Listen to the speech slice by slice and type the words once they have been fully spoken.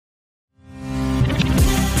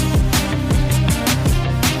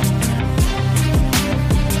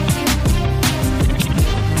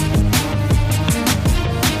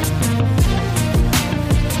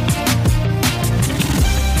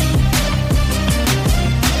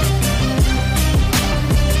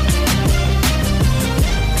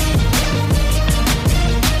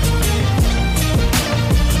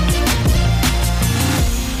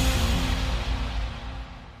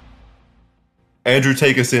Andrew,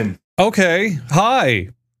 take us in. Okay, hi.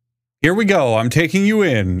 Here we go. I'm taking you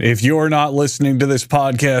in. If you're not listening to this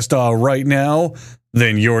podcast right now,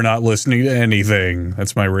 then you're not listening to anything.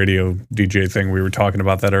 That's my radio DJ thing. We were talking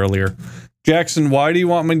about that earlier. Jackson, why do you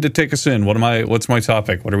want me to take us in? What's my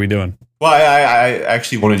topic? What are we doing? Well, I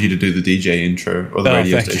actually wanted you to do the DJ intro or the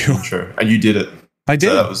radio station intro, and you did it. I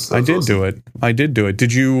did. So I did awesome. Do it. I did do it.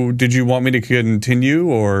 Did you want me to continue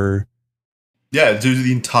or? Yeah, do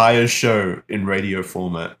the entire show in radio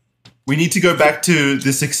format. We need to go back to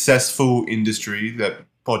the successful industry that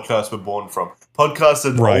podcasts were born from.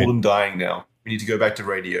 Podcasts are old and dying now. We need to go back to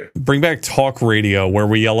radio. Bring back talk radio where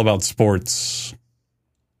we yell about sports.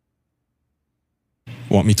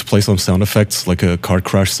 Want me to play some sound effects, like a car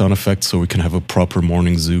crash sound effect, so we can have a proper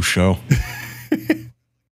morning zoo show?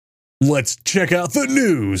 Let's check out the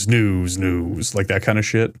news. Like that kind of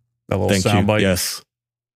shit. That little soundbite. Yes.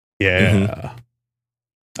 Yeah.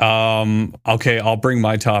 Okay, I'll bring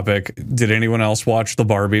my topic. Did anyone else watch the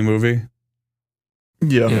Barbie movie?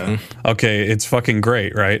 Yeah. Okay, it's fucking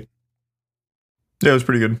great, right? Yeah, it was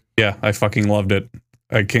pretty good. Yeah, I fucking loved it.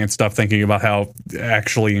 I can't stop thinking about how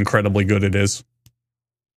actually incredibly good it is.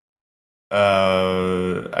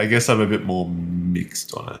 I guess I'm a bit more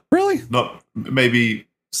mixed on it. Really? Not maybe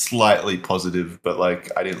slightly positive, but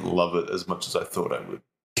like I didn't love it as much as I thought I would.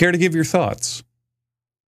 Care to give your thoughts?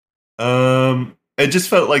 It just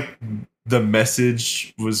felt like the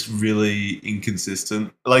message was really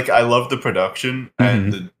inconsistent. Like I love the production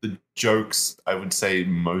and the jokes, I would say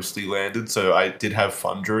mostly landed. So I did have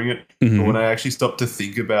fun during it. But when I actually stopped to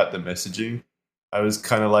think about the messaging, I was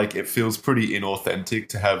kind of like, it feels pretty inauthentic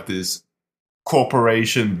to have this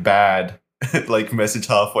corporation bad like message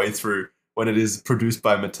halfway through when it is produced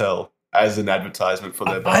by Mattel as an advertisement for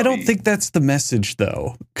their Barbie. I don't think that's the message,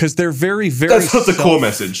 though, because they're very, very... That's not the core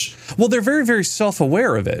message. Well, they're very, very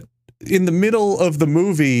self-aware of it. In the middle of the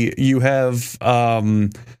movie, you have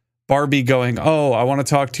Barbie going, oh, I want to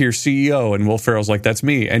talk to your CEO, and Will Ferrell's like, that's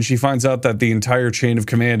me. And she finds out that the entire chain of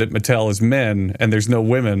command at Mattel is men, and there's no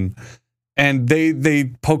women. And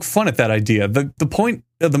they poke fun at that idea. The point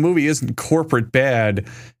of the movie isn't corporate bad.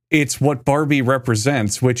 It's what Barbie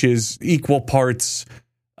represents, which is equal parts...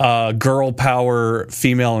 girl power,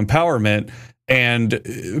 female empowerment, and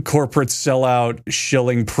corporate sellout,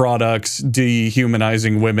 shilling products,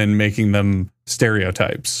 dehumanizing women, making them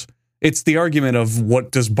stereotypes. It's the argument of what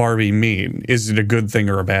does Barbie mean? Is it a good thing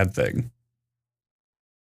or a bad thing?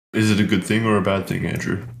 Is it a good thing or a bad thing,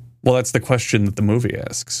 Andrew? Well, that's the question that the movie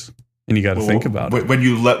asks, and you got to think about it. When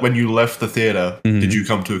you left the theater, did you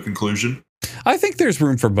come to a conclusion? I think there's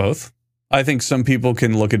room for both. I think some people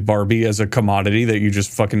can look at Barbie as a commodity that you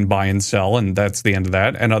just fucking buy and sell, and that's the end of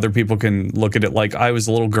that. And other people can look at it like I was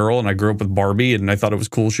a little girl and I grew up with Barbie and I thought it was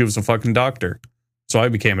cool she was a fucking doctor. So I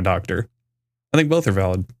became a doctor. I think both are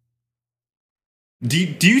valid. Do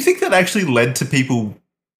you think that actually led to people,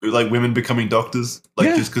 like women becoming doctors?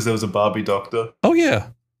 Like just because there was a Barbie doctor? Oh,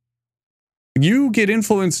 yeah. You get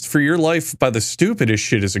influenced for your life by the stupidest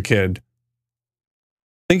shit as a kid.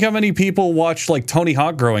 Think how many people watched like Tony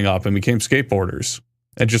Hawk growing up and became skateboarders,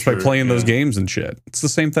 and just by playing those games and shit. It's the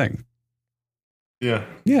same thing. Yeah.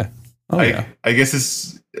 Yeah. I guess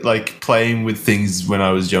it's like playing with things when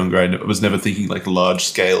I was younger. I was never thinking like large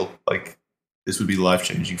scale. Like this would be life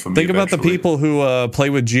changing for me. Think about the people who play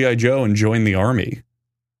with G.I. Joe and join the army.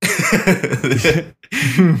 To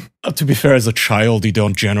be fair, as a child, you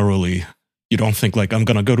don't think like I'm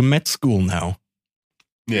gonna go to med school now.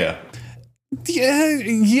 Yeah.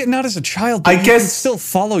 Yeah, not as a child. But I guess you can still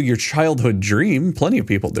follow your childhood dream. Plenty of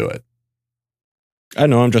people do it. I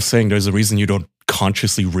know. I'm just saying, there's a reason you don't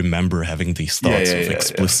consciously remember having these thoughts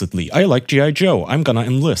explicitly. Yeah. I like G.I. Joe. I'm gonna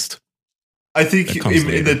enlist. I think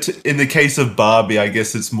in the case of Barbie, I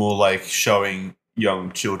guess it's more like showing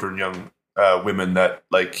young children, young women that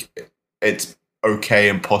like it's okay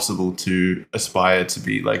and possible to aspire to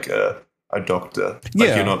be like a doctor.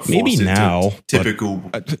 Like you're not forced maybe now. Typical.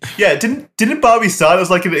 Yeah, didn't Barbie start as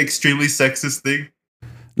like an extremely sexist thing?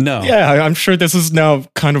 No. Yeah, I'm sure this is now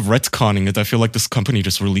kind of retconning it. I feel like this company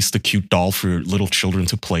just released a cute doll for little children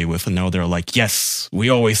to play with, and now they're like, yes, we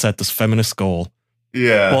always had this feminist goal.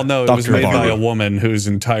 Yeah. Well, no, it was made by a woman whose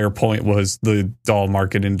entire point was the doll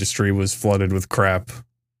market industry was flooded with crap.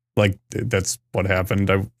 Like, that's what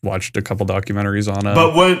happened. I watched a couple documentaries on it.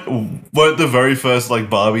 But weren't the very first, like,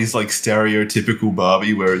 Barbies, like, stereotypical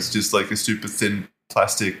Barbie, where it's just, like, a super thin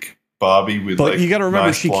plastic Barbie with, but like, you gotta remember,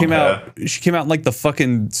 nice she came out in, like, the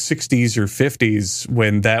fucking 60s or 50s,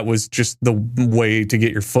 when that was just the way to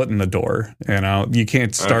get your foot in the door, you know? You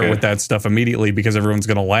can't start with that stuff immediately, because everyone's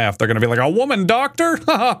gonna laugh. They're gonna be like, a woman doctor?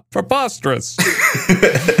 Haha, preposterous.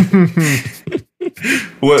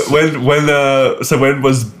 when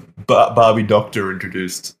was Barbie Doctor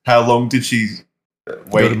introduced? How long did she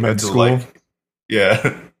wait to med until school?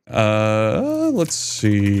 Yeah. Let's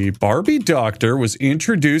see. Barbie Doctor was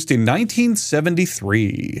introduced in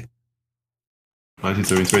 1973.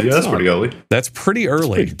 1973. Yeah, that's pretty early. That's pretty It's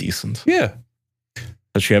early. pretty decent. Yeah.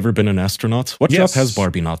 Has she ever been an astronaut? What Yes. job has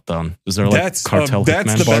Barbie not done? Is there like That's cartel the hitman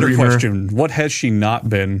better Barbie? question. What has she not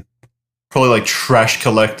been? Probably like trash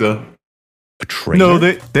collector. A trainer? No,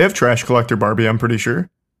 they have trash collector Barbie. I'm pretty sure.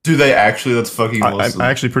 Do they actually? That's fucking awesome. I'm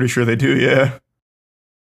actually pretty sure they do. Yeah.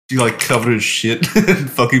 You like covered in shit and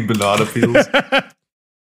fucking banana peels.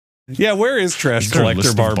 Yeah, where is Trash Is there a Collector list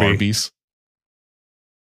of Barbie? Barbies?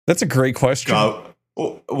 That's a great question.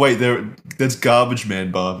 Wait, there's Garbage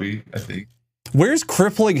Man Barbie, I think. Where's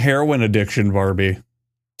crippling heroin addiction Barbie?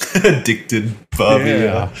 Addicted Barbie.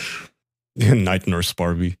 Yeah. Night Nurse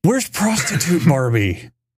Barbie. Where's prostitute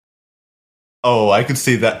Barbie? Oh, I could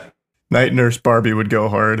see that. Night Nurse Barbie would go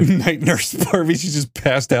hard. Night nurse Barbie, she's just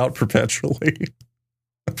passed out perpetually.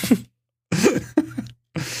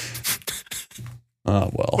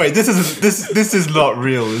 Oh well. Wait, this is not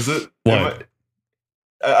real, is it? What?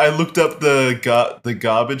 I looked up the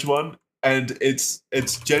garbage one, and it's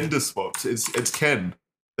gender swapped. It's Ken.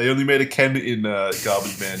 They only made a Ken in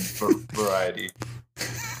Garbage Man variety.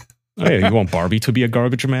 Oh, yeah, you want Barbie to be a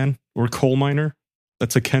garbage man or a coal miner?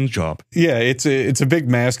 That's a Ken job. Yeah, it's a big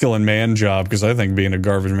masculine man job because I think being a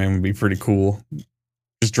garbage man would be pretty cool.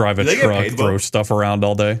 Just drive a Do they get truck, paid throw well? stuff around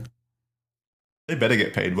all day. They better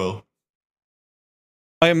get paid well.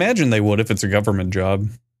 I imagine they would if it's a government job.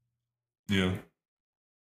 Yeah.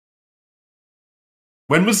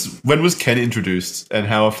 When was Ken introduced, and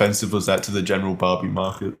how offensive was that to the general Barbie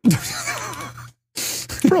market?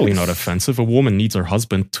 Probably not offensive. A woman needs her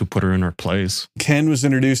husband to put her in her place. Ken was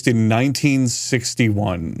introduced in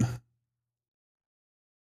 1961.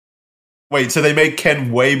 Wait, so they made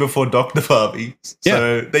Ken way before Dr. Barbie.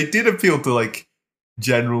 So they did appeal to like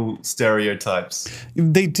general stereotypes.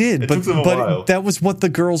 They did, It but took them a while. but that was what the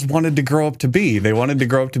girls wanted to grow up to be. They wanted to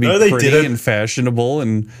grow up to be No, they pretty didn't. and fashionable,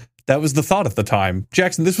 and that was the thought at the time.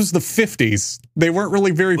 Jackson, this was the 50s. They weren't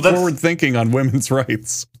really very Well, that's- forward thinking on women's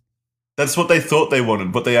rights. That's what they thought they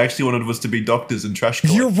wanted. What they actually wanted was to be doctors and trash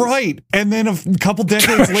collectors. You're right. And then a couple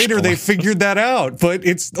decades later, they figured that out. But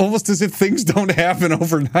it's almost as if things don't happen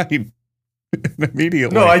overnight.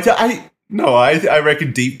 Immediately. No, I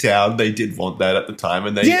reckon deep down they did want that at the time,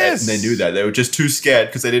 and they knew that. They were just too scared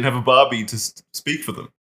because they didn't have a Barbie to speak for them.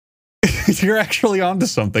 You're actually onto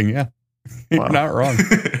something, yeah. You're Wow. not wrong.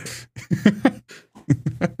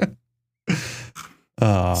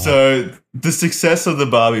 So the success of the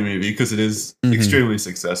Barbie movie, because it is Mhm. extremely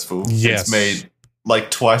successful, Yes. it's made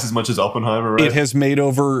like twice as much as Oppenheimer, right? It has made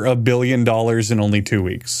over $1 billion in only 2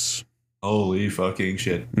 weeks. Holy fucking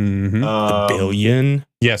shit. hmm Billion?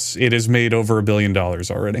 Yes, it has made over $1 billion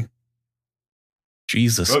already.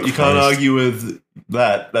 Jesus Well, you Christ. can't argue with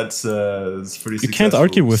that. That's pretty You successful. can't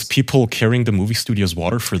argue with people carrying the movie studio's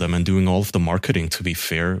water for them and doing all of the marketing, to be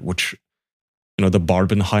fair, which, you know, the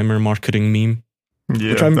Barbenheimer marketing meme,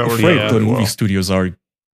 Yeah, which I'm that worked afraid out the really movie well. studios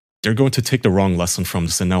they're going to take the wrong lesson from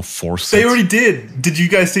this and now force They it. already did. Did you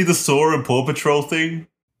guys see the Saw and Paw Patrol thing?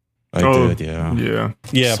 I Oh, did, yeah. Yeah.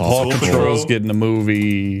 Yeah, Saw Paw Patrol. Patrol's getting a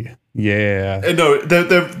movie. Yeah. No,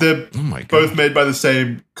 they're Oh my god. both made by the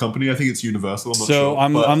same company. I think it's Universal. I'm not So sure,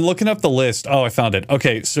 but- I'm looking up the list. Oh, I found it.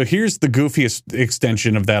 Okay, so here's the goofiest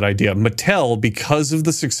extension of that idea. Mattel, because of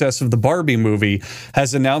the success of the Barbie movie,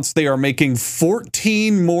 has announced they are making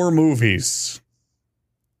 14 more movies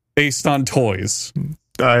based on toys.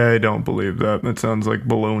 I don't believe that. That sounds like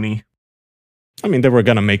baloney. I mean, they were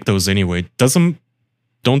gonna make those anyway.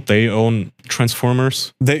 Don't they own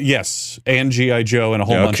Transformers? Yes, and G.I. Joe and a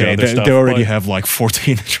whole bunch of okay, other stuff. they already but- have like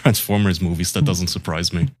 14 Transformers movies. That doesn't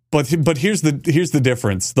surprise me. But here's the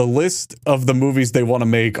difference. The list of the movies they want to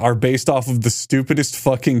make are based off of the stupidest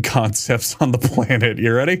fucking concepts on the planet.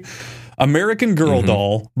 You ready? American Girl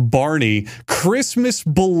Doll, Barney, Christmas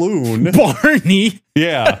Balloon, Barney?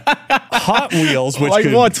 yeah, Hot Wheels, which Like,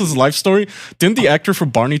 could, what's his life story? Didn't the actor for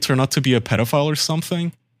Barney turn out to be a pedophile or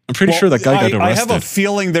soming? I'm pretty sure that guy got I have arrested. a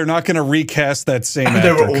feeling they're not going to recast that same they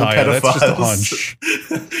actor, were all Kaya. That's just a pedophiles.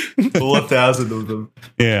 hunch. All 1,000 of them.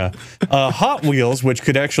 Yeah, Hot Wheels, which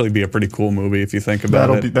could actually be a pretty cool movie if you think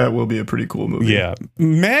about it. That will be a pretty cool movie. Yeah.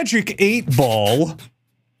 Magic 8 Ball,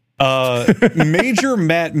 Major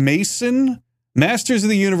Matt Mason, Masters of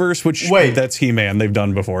the Universe, which Wait. that's He-Man they've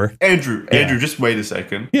done before. Andrew, Yeah. just wait a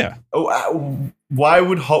second. Yeah. Why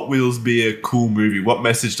would Hot Wheels be a cool movie? What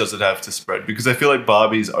message does it have to spread? Because I feel like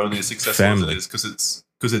Barbie's only as successful as Family. it is because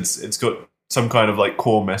it's got some kind of like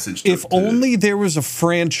core message. If only there was a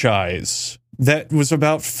franchise that was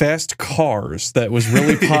about fast cars that was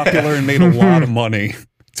really popular and made a lot of money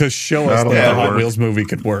to show us that the Hot Wheels movie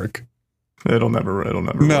could work. It'll never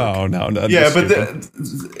work. No. Yeah, but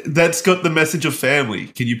that's got the message of family.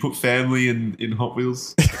 Can you put family in Hot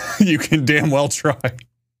Wheels? You can damn well try.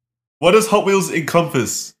 What does Hot Wheels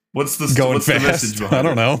encompass? What's the message behind I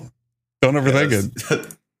don't know. Don't overthink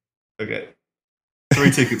it. Okay. 3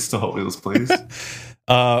 tickets to Hot Wheels, please.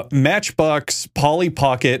 Matchbox, Polly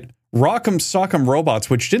Pocket, Rock'em Sock'em Robots,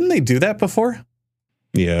 which didn't they do that before?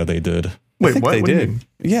 Yeah, they did. Wait, what? They did.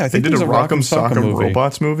 Yeah, I think they did a Rock'em Sock'em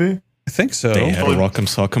Robots movie? I think so. They had a Rock'em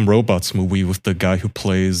Sock'em Robots movie with the guy who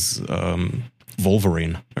plays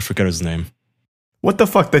Wolverine. I forget his name. What the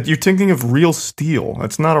fuck? That you're thinking of Real Steel.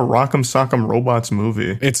 That's not a Rock'em Sock'em Robots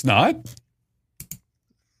movie. It's not?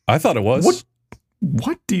 I thought it was.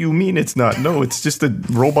 What do you mean it's not? No, it's just a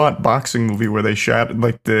robot boxing movie where they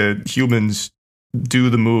like the humans do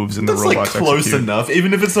the moves and the robots like close execute. enough,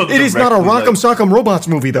 even if it's not. It is not a Rock'em Sock'em Robots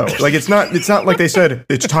movie though. Like it's not like they said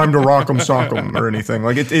it's time to Rock'em Sock'em or anything.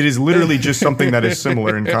 Like it is literally just something that is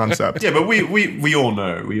similar in concept. Yeah, but we all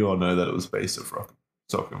know that it was based off Rock'em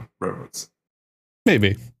Sock'em Robots.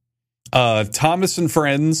 Maybe. Thomas and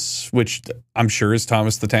Friends, which I'm sure is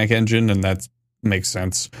Thomas the Tank Engine, and that makes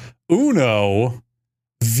sense. Uno,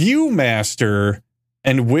 Viewmaster,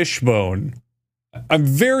 and Wishbone. I'm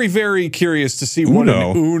very, very curious to see what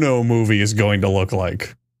an Uno movie is going to look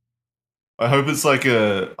like. I hope it's like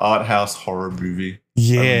a art house horror movie.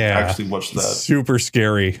 Yeah. I actually watched that. Super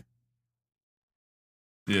scary.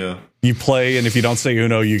 Yeah. You play, and if you don't say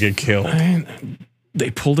Uno, you get killed. They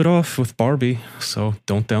pulled it off with Barbie, so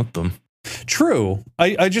don't doubt them. True.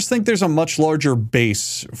 I just think there's a much larger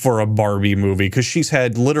base for a Barbie movie because she's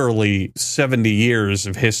had literally 70 years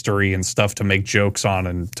of history and stuff to make jokes on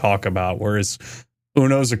and talk about, whereas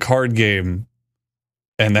Uno's a card game,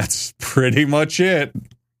 and that's pretty much it.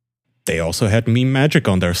 They also had meme magic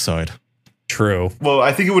on their side. True. Well,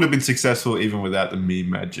 I think it would have been successful even without the meme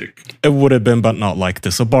magic. It would have been, but not like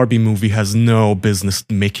this. A Barbie movie has no business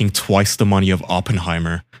making twice the money of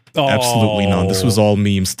Oppenheimer. Oh, absolutely none. This was all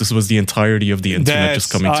memes. This was the entirety of the internet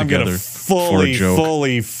just coming together for a joke.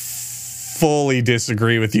 Fully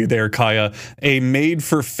disagree with you there, Kaya. A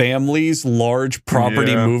made-for-families large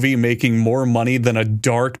property movie making more money than a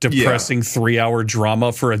dark, depressing 3-hour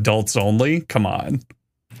drama for adults only? Come on.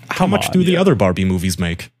 How much do the other Barbie movies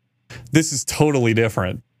make? This is totally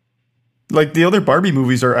different. Like the other Barbie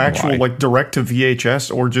movies are actual like direct to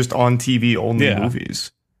VHS or just on TV only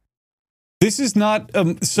movies. This is not.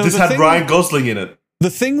 So this had Ryan Gosling in it. The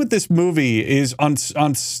thing with this movie is on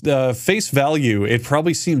face value, it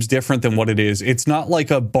probably seems different than what it is. It's not like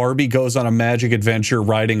a Barbie goes on a magic adventure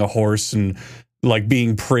riding a horse and like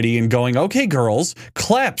being pretty and going, okay, girls,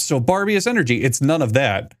 clap so Barbie has energy. It's none of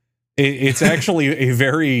that. It's actually a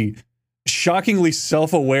very shockingly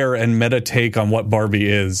self-aware and meta take on what Barbie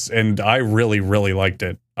is, and I really, really liked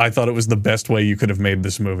it. I thought it was the best way you could have made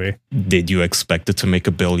this movie. Did you expect it to make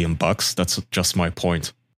 $1 billion? That's just my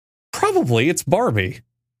point. Probably. It's Barbie.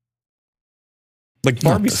 Like,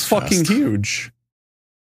 Barbie's fucking huge.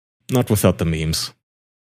 Not without the memes.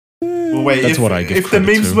 Well, wait, that's what I give if the credit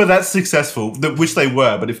memes to. were that successful, which they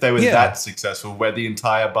were, but if they were that successful, where the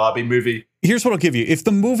entire Barbie movie... Here's what I'll give you. If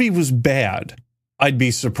the movie was bad, I'd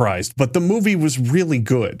be surprised. But the movie was really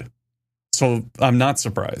good. So I'm not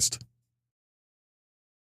surprised.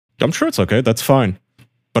 I'm sure it's okay. That's fine.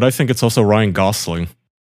 But I think it's also Ryan Gosling.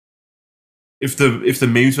 If the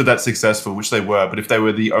memes were that successful, which they were, but if they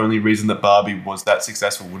were the only reason that Barbie was that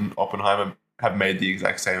successful, wouldn't Oppenheimer have made the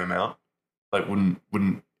exact same amount? Like,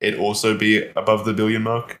 wouldn't it also be above the $1 billion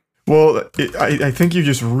mark? Well, I think you're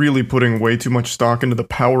just really putting way too much stock into the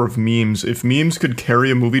power of memes. If memes could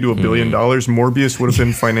carry a movie to $1 billion, Morbius would have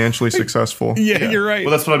been financially successful. Yeah, you're right.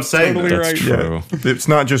 Well, that's what I'm saying. Totally That's true. Yeah. It's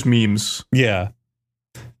not just memes. Yeah.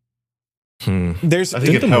 Didn't the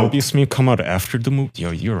Morbius meme come out after the movie?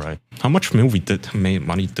 Yeah, you're right. How much money did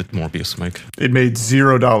Morbius make? It made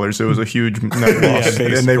 $0. It was a huge net loss,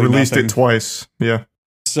 and they released it twice. Yeah.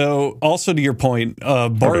 So, also to your point,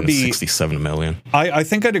 Barbie... $67 million. I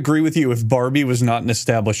think I'd agree with you if Barbie was not an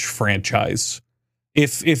established franchise.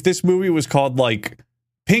 If this movie was called, like,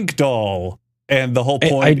 Pink Doll, and the whole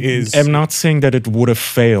point is... I'm not saying that it would have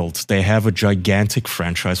failed. They have a gigantic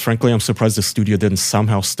franchise. Frankly, I'm surprised the studio didn't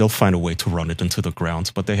somehow still find a way to run it into the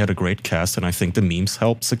ground, but they had a great cast, and I think the memes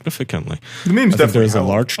helped significantly. The memes definitely there's help. a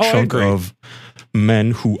large chunk of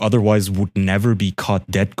men who otherwise would never be caught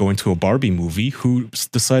dead going to a Barbie movie who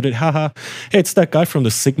decided, haha, hey, it's that guy from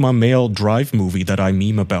the Sigma Male Drive movie that I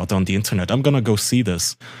meme about on the internet. I'm gonna go see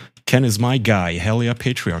this. Ken is my guy. Hell yeah,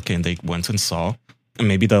 patriarchy. And they went and saw. And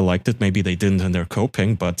maybe they liked it, maybe they didn't, and they're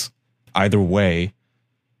coping. But either way,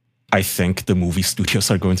 I think the movie studios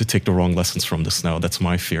are going to take the wrong lessons from this now. That's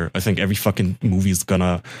my fear. I think every fucking movie is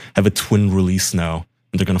gonna have a twin release now,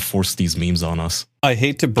 and they're gonna force these memes on us. I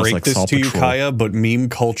hate to break like this Saw to you, Patrol. Kaya, but meme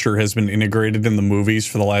culture has been integrated in the movies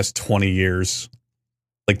for the last 20 years.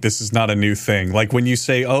 Like, this is not a new thing. Like, when you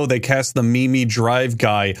say, oh, they cast the Mimi Drive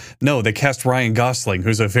guy, no, they cast Ryan Gosling,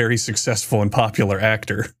 who's a very successful and popular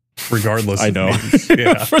actor, regardless I of know. memes.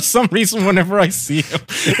 Yeah. For some reason, whenever I see him,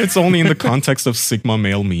 it's only in the context of Sigma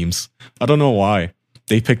male memes. I don't know why.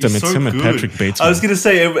 They picked him. He's It's so him and good. Patrick Bateman. I was gonna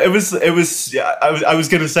say it was. Yeah, I was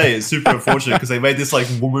gonna say it's super unfortunate because they made this like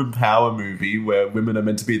woman power movie where women are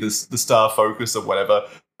meant to be the star focus or whatever.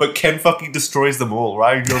 But Ken fucking destroys them all.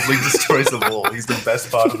 Ryan Gosling destroys them all. He's the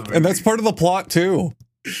best part of the movie. And that's part of the plot, too.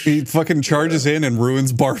 He fucking charges in and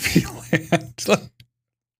ruins Barbie Land.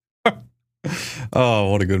 Oh,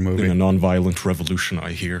 what a good movie. in a non-violent revolution,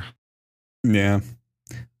 I hear. Yeah.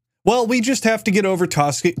 Well, we just have to get over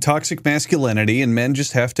toxic masculinity, and men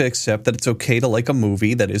just have to accept that it's okay to like a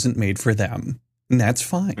movie that isn't made for them. And that's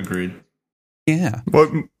fine. Agreed. Yeah.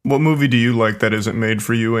 What movie do you like that isn't made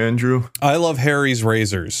for you, Andrew? I love Harry's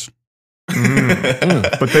Razors.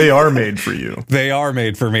 But they are made for you. They are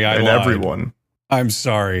made for me. I And lied. everyone. I'm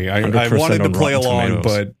sorry. I 100% wanted to on play Rotten along, Tomatoes.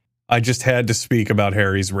 but I just had to speak about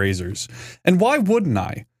Harry's Razors. And why wouldn't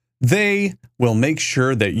I? They will make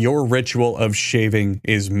sure that your ritual of shaving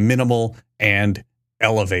is minimal and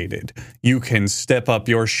elevated. You can step up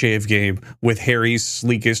your shave game with Harry's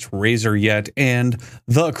sleekest razor yet and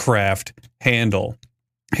the Craft handle.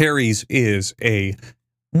 Harry's is a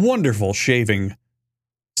wonderful shaving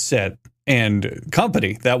set and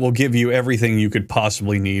company that will give you everything you could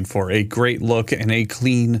possibly need for a great look and a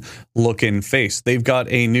clean looking face. They've got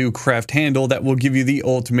a new Craft handle that will give you the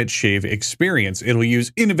ultimate shave experience. It'll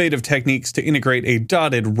use innovative techniques to integrate a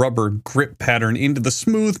dotted rubber grip pattern into the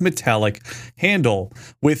smooth metallic handle.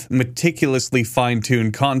 With meticulously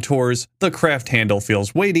fine-tuned contours, the Craft handle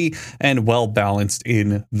feels weighty and well balanced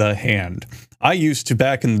in the hand. I used to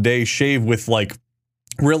back in the day shave with like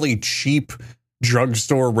really cheap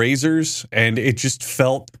drugstore razors, and it just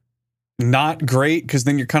felt not great because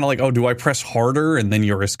then you're kind of like, oh, do I press harder? And then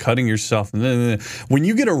you're just cutting yourself. And then when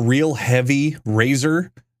you get a real heavy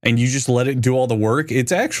razor and you just let it do all the work,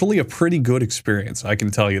 it's actually a pretty good experience. I can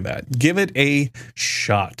tell you that. Give it a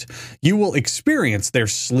shot. You will experience their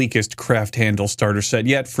sleekest Craft handle starter set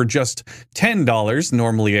yet for just $10,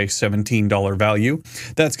 normally a $17 value.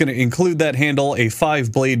 That's going to include that handle, a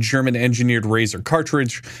 5-blade German-engineered razor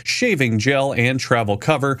cartridge, shaving gel, and travel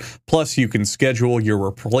cover. Plus, you can schedule your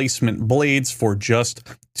replacement blades for just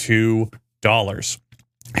 $2.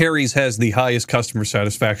 Harry's has the highest customer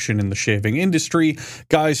satisfaction in the shaving industry.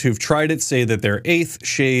 Guys who've tried it say that their 8th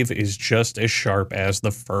shave is just as sharp as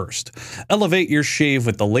the first. Elevate your shave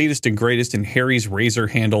with the latest and greatest in Harry's razor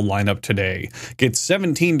handle lineup today. Get the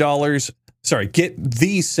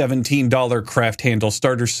 $17 Craft handle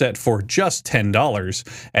starter set for just $10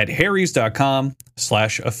 at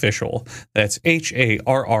harrys.com/official. That's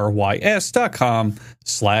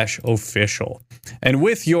HARRYS.com/official. And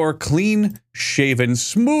with your clean shaven,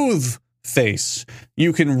 smooth face,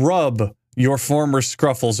 you can rub your former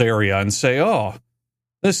scruffles area and say, oh,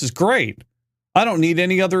 this is great. I don't need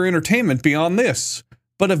any other entertainment beyond this.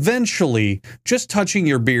 But eventually, just touching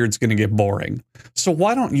your beard's going to get boring. So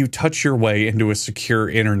why don't you touch your way into a secure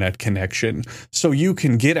internet connection so you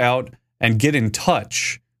can get out and get in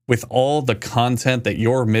touch with all the content that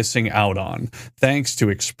you're missing out on, thanks to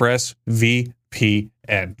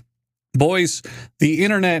ExpressVPN. Boys, the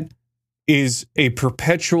internet is a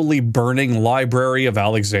perpetually burning library of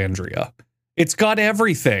Alexandria. It's got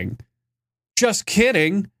everything. Just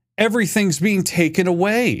kidding. Everything's being taken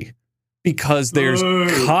away because there's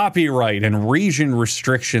copyright and region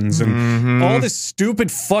restrictions and all this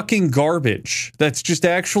stupid fucking garbage that's just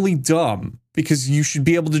actually dumb because you should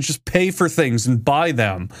be able to just pay for things and buy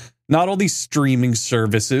them. Not all these streaming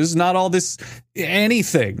services, not all this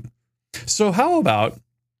anything. So how about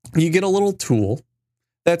you get a little tool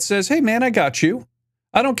that says, hey, man, I got you.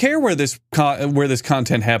 I don't care where this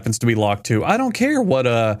content happens to be locked to. I don't care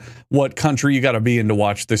what country you got to be in to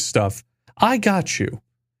watch this stuff. I got you.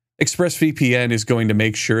 ExpressVPN is going to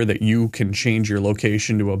make sure that you can change your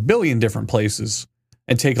location to a billion different places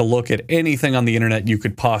and take a look at anything on the internet you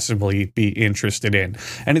could possibly be interested in.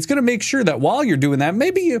 And it's going to make sure that while you're doing that,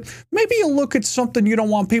 maybe you look at something you don't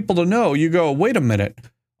want people to know. You go, wait a minute,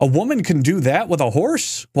 a woman can do that with a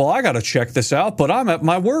horse? Well, I got to check this out, but I'm at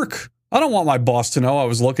my work. I don't want my boss to know I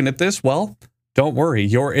was looking at this. Well, don't worry,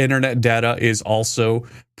 your internet data is also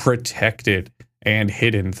protected and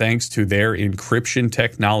hidden thanks to their encryption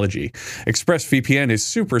technology. ExpressVPN is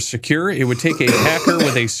super secure. It would take a hacker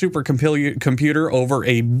with a supercomputer over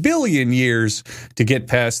 1 billion years to get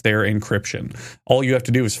past their encryption. All you have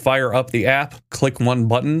to do is fire up the app, click one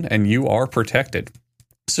button, and you are protected.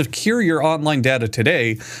 Secure your online data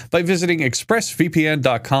today by visiting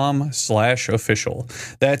expressvpn.com/official.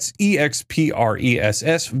 That's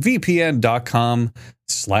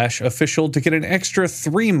expressvpn.com/official to get an extra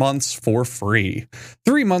 3 months for free.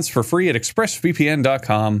 3 months for free at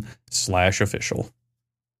expressvpn.com/official.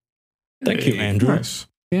 Thank you, Andrew. Nice.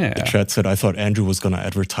 Yeah. The chat said I thought Andrew was going to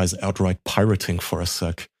advertise outright pirating for a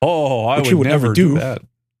sec. Oh, I Which would you would never never do do. that.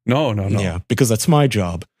 No. Yeah, because that's my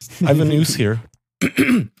job. I have a news here.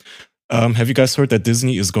 Have you guys heard that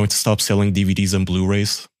Disney is going to stop selling DVDs and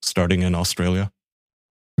Blu-rays starting in Australia?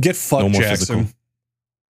 Get fucked, No more Jackson.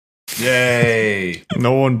 physical. Yay!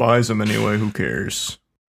 No one buys them anyway. Who cares?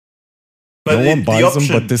 But No one the buys them,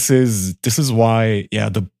 option- but this is why,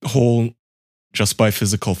 the whole just buy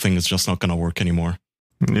physical thing is just not going to work anymore.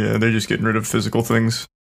 Yeah, they're just getting rid of physical things.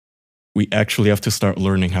 We actually have to start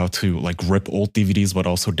learning how to like rip old DVDs, but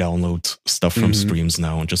also download stuff from streams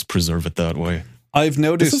now and just preserve it that way. I've This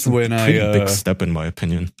noticed is a when pretty I big step, in my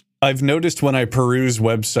opinion. I've noticed when I peruse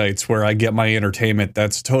websites where I get my entertainment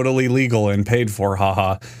that's totally legal and paid for,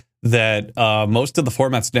 haha, that most of the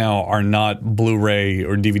formats now are not Blu-ray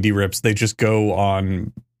or DVD rips. They just go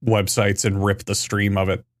on websites and rip the stream of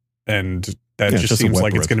it. And that Yeah, just just a seems web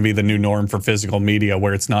like it's rip. going to be the new norm for physical media,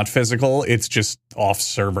 where it's not physical, it's just off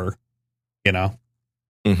server, you know?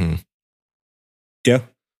 Mm-hmm. Yeah.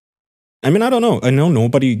 I mean, I don't know. I know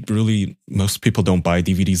most people don't buy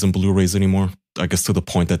DVDs and Blu-rays anymore. I guess to the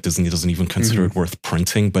point that Disney doesn't even consider it worth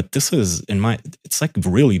printing. But this is, it's like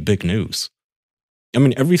really big news. I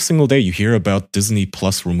mean, every single day you hear about Disney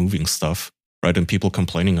Plus removing stuff, right? And people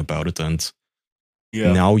complaining about it. And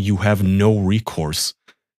now you have no recourse.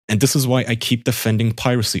 And this is why I keep defending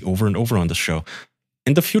piracy over and over on the show.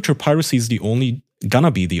 In the future, piracy is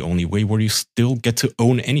gonna be the only way where you still get to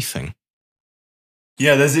own anything.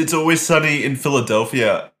 Yeah, It's Always Sunny in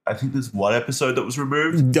Philadelphia. I think there's one episode that was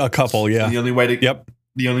removed. A couple, yeah. The only way to Yep.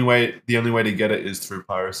 the only way to get it is through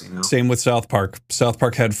piracy now. Same with South Park. South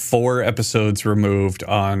Park had 4 episodes removed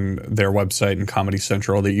on their website and Comedy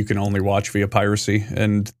Central that you can only watch via piracy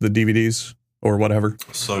and the DVDs or whatever.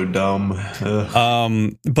 So dumb.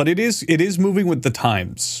 Ugh. But it is moving with the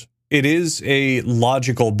times. It is a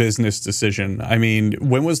logical business decision. I mean,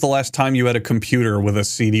 when was the last time you had a computer with a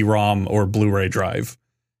CD-ROM or Blu-ray drive?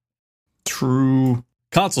 True.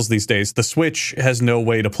 Consoles these days, the Switch has no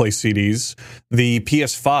way to play CDs. The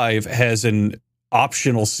PS5 has an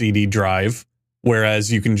optional CD drive,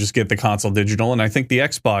 whereas you can just get the console digital. And I think the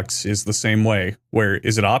Xbox is the same way. Where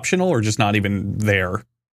is it optional or just not even there?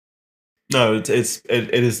 No, it is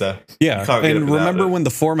there. Yeah, You can't get it and without remember it. when the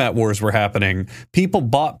format wars were happening, people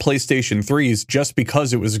bought PlayStation 3s just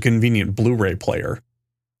because it was a convenient Blu-ray player.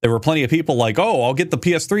 There were plenty of people like, oh, I'll get the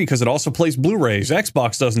PS3 because it also plays Blu-rays.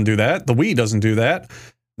 Xbox doesn't do that. The Wii doesn't do that.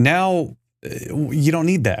 Now, you don't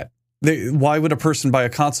need that. Why would a person buy a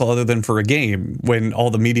console other than for a game when all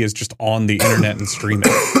the media is just on the internet and streaming?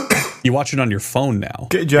 You watch it on your phone now.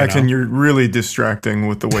 Jackson, you know? you're really distracting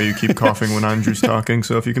with the way you keep coughing when Andrew's talking,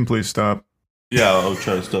 so if you can please stop. Yeah, I'll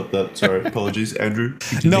try to stop that. Sorry, apologies, Andrew.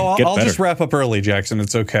 No, Get I'll better. just wrap up early, Jackson.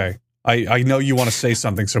 It's okay. I know you want to say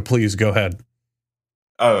something, so please go ahead.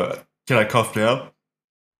 Oh, can I cough now?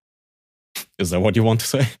 Is that what you want to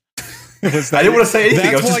say? I didn't want to say anything.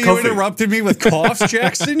 I That's was why just you coughing. interrupted me with coughs,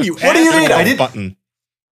 Jackson. You What do you mean? I didn't- Button.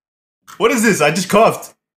 What is this? I just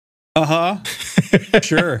coughed.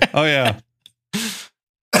 Sure. Oh yeah.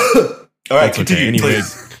 All right, That's okay. continue,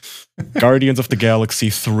 Anyways. please. Guardians of the Galaxy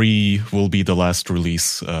 3 will be the last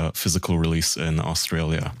release, physical release in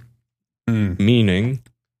Australia. Meaning,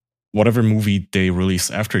 whatever movie they release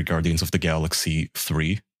after Guardians of the Galaxy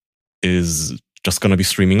 3 is just going to be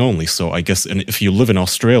streaming only. So I guess if you live in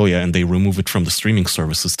Australia and they remove it from the streaming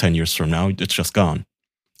services 10 years from now, it's just gone.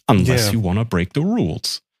 Unless Yeah. you want to break the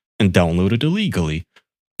rules and download it illegally,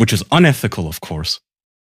 which is unethical, of course.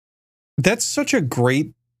 That's such a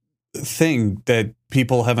great thing that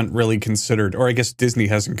people haven't really considered, or I guess Disney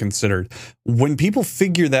hasn't considered. When people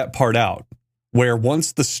figure that part out, where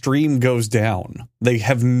once the stream goes down, they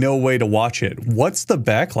have no way to watch it. What's the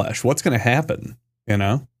backlash? What's going to happen? You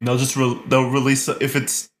know? They'll just they'll release, if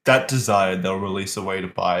it's that desired, they'll release a way to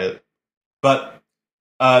buy it. But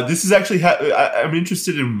this is actually I'm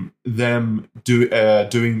interested in them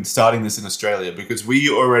starting this in Australia, because we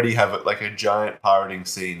already have like a giant pirating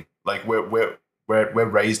scene. Like we're we're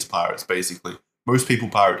raised pirates basically. Most people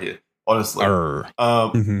pirate here, honestly.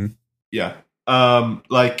 Yeah.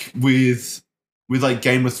 Like with like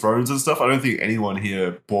Game of Thrones and stuff, I don't think anyone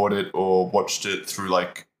here bought it or watched it through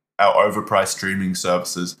like our overpriced streaming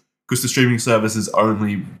services, because the streaming services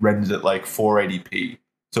only rendered it like 480p.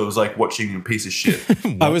 So it was like watching a piece of shit.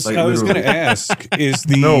 I was going to ask, is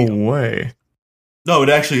the No way. No, it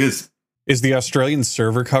actually is. Is the Australian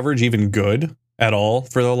server coverage even good at all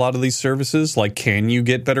for a lot of these services? Like, can you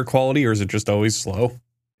get better quality, or is it just always slow?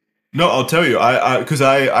 No, I'll tell you. Because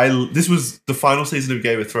this was the final season of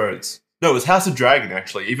Game of Thrones. No, it was House of Dragon,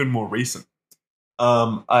 actually, even more recent.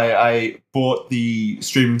 I bought the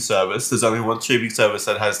streaming service. There's only one streaming service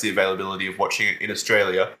that has the availability of watching it in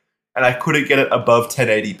Australia, and I couldn't get it above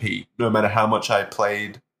 1080p, no matter how much I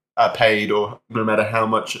paid, or no matter how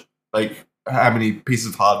much, like, how many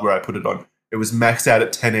pieces of hardware I put it on. It was maxed out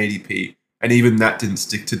at 1080p, and even that didn't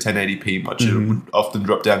stick to 1080p much. It would often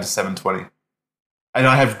drop down to 720. And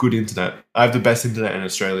I have good internet. I have the best internet in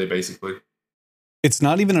Australia, basically. It's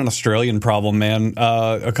not even an Australian problem, man.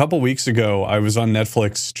 A couple weeks ago, I was on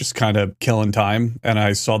Netflix just kind of killing time, and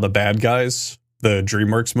I saw The Bad Guys, the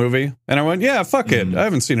DreamWorks movie, and I went, yeah, fuck it. I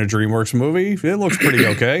haven't seen a DreamWorks movie. It looks pretty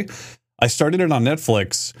okay. I started it on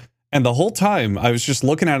Netflix, and the whole time I was just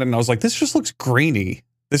looking at it, and I was like, this just looks grainy.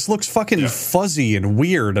 This looks fucking fuzzy and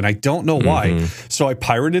weird, and I don't know why. So I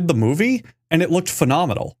pirated the movie, and it looked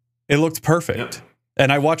phenomenal. It looked perfect.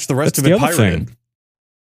 And I watched the rest of it pirated.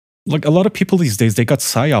 Like, a lot of people these days, they got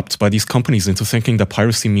psyoped by these companies into thinking that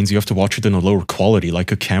piracy means you have to watch it in a lower quality,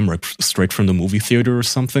 like a camera straight from the movie theater or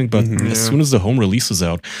something. But as soon as the home release is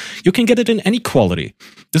out, you can get it in any quality.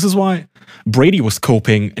 This is why Brady was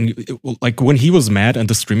coping. And like, when he was mad and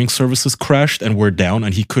the streaming services crashed and were down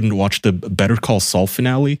and he couldn't watch the Better Call Saul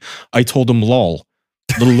finale, I told him, lol.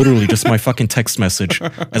 Literally just my fucking text message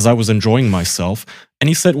as I was enjoying myself. And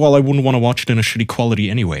he said, well, I wouldn't want to watch it in a shitty quality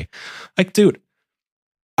anyway. Like, dude,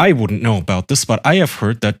 I wouldn't know about this, but I have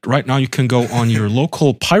heard that right now you can go on your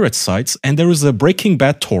local pirate sites and there is a Breaking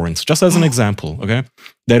Bad torrent, just as an example, okay?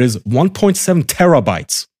 That is 1.7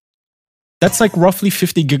 terabytes. That's like roughly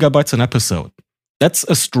 50 gigabytes an episode. That's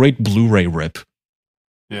a straight Blu-ray rip.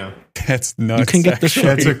 Yeah. That's nuts. You can get this shit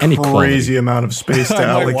That's a any crazy quality. amount of space to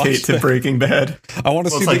allocate to Breaking Bad. I want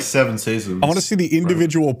to Well, see it's like 7 seasons. I want to see the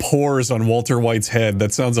individual pores on Walter White's head.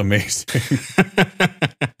 That sounds amazing.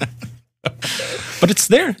 But it's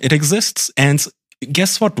there. It exists. And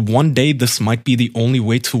guess what? One day this might be the only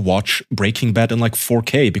way to watch Breaking Bad in like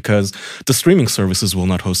 4K, because the streaming services will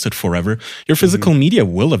not host it forever. Your physical media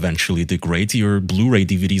will eventually degrade. Your Blu-ray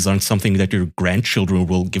DVDs aren't something that your grandchildren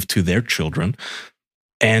will give to their children.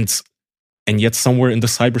 And yet somewhere in the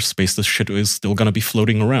cyberspace, this shit is still going to be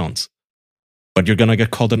floating around. But you're going to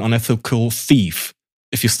get called an unethical thief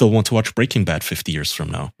if you still want to watch Breaking Bad 50 years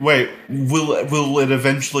from now. Wait, will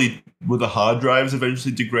the hard drives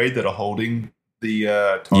eventually degrade that are holding the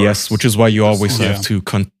torrents? Yes, which is why you always have to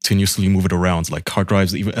continuously move it around. Like hard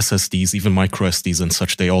drives, even SSDs, even micro SDs and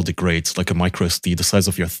such, they all degrade. Like a micro SD, the size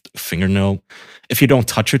of your fingernail. If you don't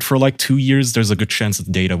touch it for like 2 years, there's a good chance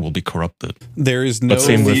that data will be corrupted. There is no, but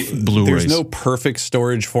same with Blu-rays. There's no perfect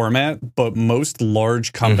storage format, but most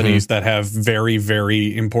large companies that have very,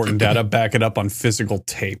 very important data back it up on physical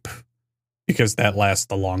tape, because that lasts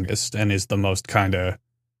the longest and is the most kind of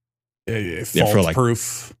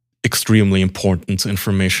fault-proof. Extremely important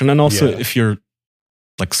information. And also, if you're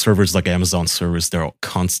like servers like Amazon servers, they're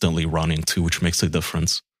constantly running too, which makes a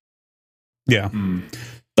difference. Yeah.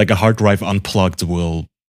 Like a hard drive unplugged the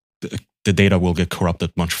data will get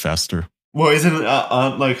corrupted much faster. Well,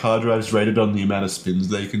 aren't like hard drives rated on the amount of spins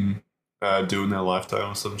they can do in their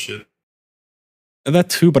lifetime or some shit? That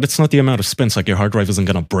too, but it's not the amount of spins. Like your hard drive isn't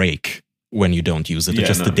going to break when you don't use it. It's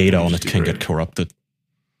just the data on it can get corrupted.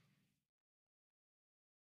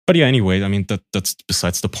 But yeah, anyway, I mean, that's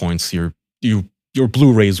besides the points. Your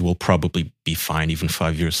Blu-rays will probably be fine even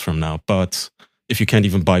 5 years from now. But if you can't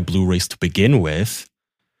even buy Blu-rays to begin with,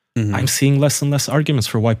 I'm seeing less and less arguments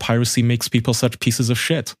for why piracy makes people such pieces of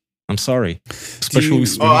shit. I'm sorry, especially with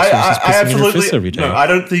streaming services pissing in your face every day. No, I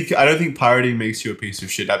don't think pirating makes you a piece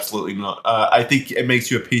of shit. Absolutely not. I think it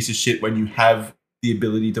makes you a piece of shit when you have the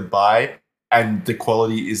ability to buy and the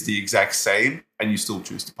quality is the exact same, and you still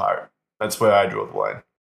choose to pirate. That's where I draw the line.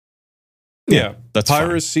 Yeah, that's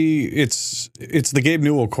piracy. Fine. It's the Gabe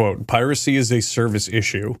Newell quote. Piracy is a service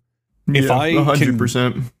issue. If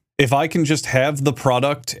 100%. If I can just have the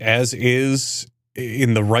product as is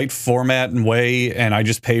in the right format and way, and I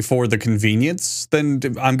just pay for the convenience, then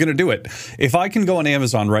I'm going to do it. If I can go on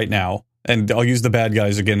Amazon right now and I'll use the bad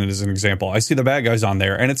guys again as an example. I see the bad guys on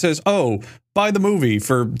there and it says, oh, buy the movie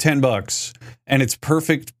for $10 and it's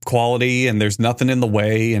perfect quality and there's nothing in the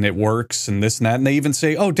way and it works and this and that. And they even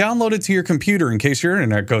say, oh, download it to your computer in case your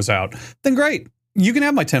internet goes out. Then great. You can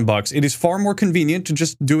have my $10. It is far more convenient to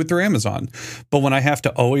just do it through Amazon. But when I have to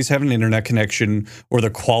always have an internet connection, or the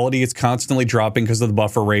quality is constantly dropping because of the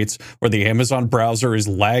buffer rates, or the Amazon browser is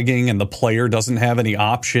lagging and the player doesn't have any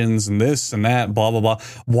options and this and that, blah, blah, blah,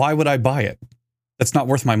 why would I buy it? That's not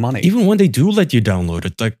worth my money. Even when they do let you download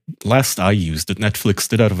it, like last I used it, Netflix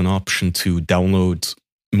did have an option to download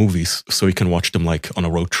movies so you can watch them like on a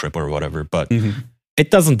road trip or whatever, but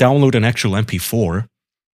it doesn't download an actual MP4.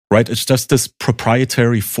 Right? It's just this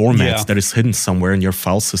proprietary format that is hidden somewhere in your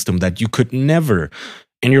file system that you could never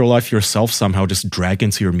in your life yourself somehow just drag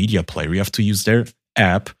into your media player. You have to use their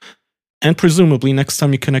app, and presumably next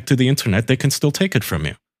time you connect to the internet, they can still take it from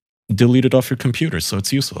you. Delete it off your computer, so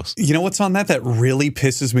it's useless. You know what's on that really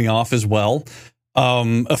pisses me off as well?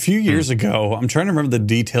 A few years ago, I'm trying to remember the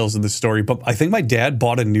details of the story, but I think my dad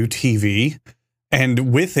bought a new TV.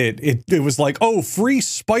 And with it was like, oh, free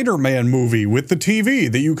Spider-Man movie with the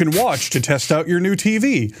TV that you can watch to test out your new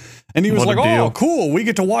TV. And he was like, oh, cool, we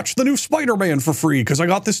get to watch the new Spider-Man for free because I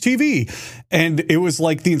got this TV. And it was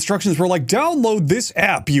like the instructions were like, download this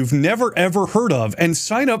app you've never, ever heard of and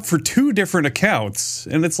sign up for 2 different accounts.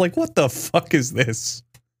 And it's like, what the fuck is this?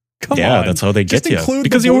 Come on. Yeah, that's how they get you.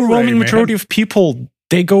 Because the overwhelming majority of people,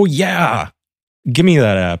 they go, yeah, give me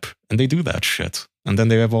that app. And they do that shit. And then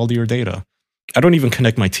they have all your data. I don't even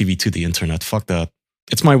connect my TV to the internet. Fuck that.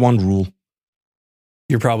 It's my one rule.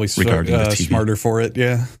 You're probably smarter for it,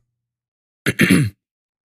 yeah. I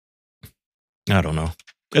don't know.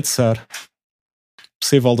 It's sad.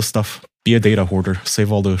 Save all the stuff. Be a data hoarder. Save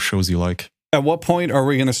all the shows you like. At what point are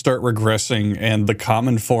we going to start regressing and the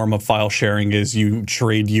common form of file sharing is you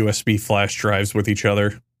trade USB flash drives with each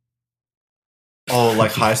other? Oh,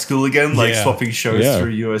 like high school again? Like swapping shows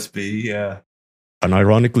through USB? Yeah. And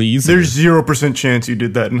ironically easy. There's 0% chance you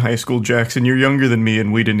did that in high school, Jackson. You're younger than me,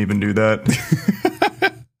 and we didn't even do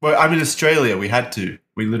that. Well, I'm in Australia. We had to.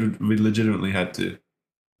 We legitimately had to.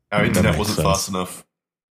 Our internet wasn't fast enough.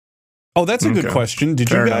 Oh, that's a good question.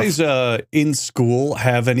 Did you guys in school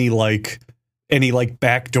have any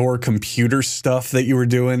backdoor computer stuff that you were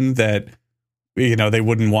doing that they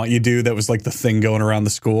wouldn't want you to do? That was like the thing going around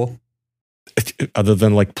the school. Other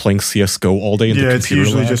than like playing CSGO all day in the computer it's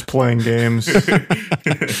usually lab? just playing games.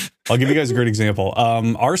 I'll give you guys a great example.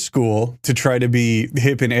 Our school, to try to be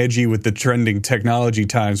hip and edgy with the trending technology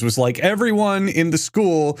times, was like everyone in the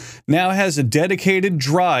school now has a dedicated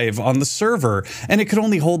drive on the server, and it could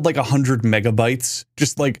only hold like 100 megabytes,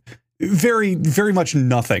 just like very, very much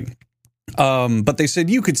nothing. But they said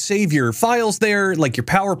you could save your files there, like your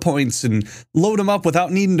PowerPoints, and load them up without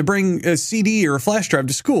needing to bring a CD or a flash drive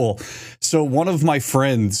to school. So one of my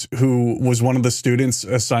friends, who was one of the students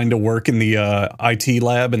assigned to work in the IT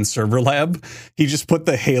lab and server lab, he just put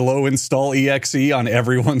the Halo install exe on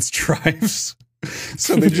everyone's drives.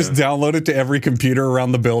 So they just download it to every computer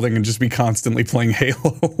around the building and just be constantly playing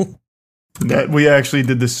Halo. That we actually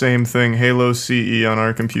did the same thing, Halo CE on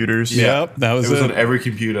our computers. Yep, that was it. It was on every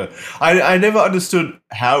computer. I never understood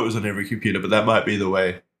how it was on every computer, but that might be the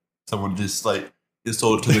way. Someone just like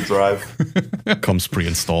installed it to the drive. Comes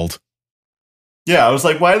pre-installed. Yeah, I was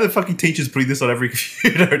like, why are the fucking teachers putting this on every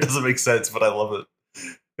computer? It doesn't make sense, but I love it.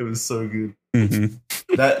 It was so good.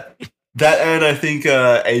 Mm-hmm. That and I think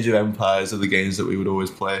Age of Empires are the games that we would always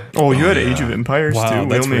play. Oh, you had Age of Empires too?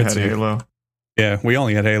 We only had ritzy. Halo. Yeah, we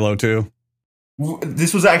only had Halo too.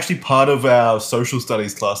 This was actually part of our social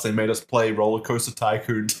studies class. They made us play Roller Coaster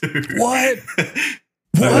Tycoon 2. What?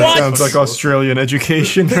 That sounds like Australian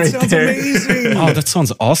education that right sounds there. Amazing. Oh, that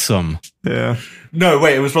sounds awesome. Yeah. No,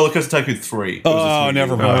 wait, it was Roller Coaster Tycoon 3. Oh,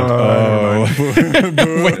 never mind.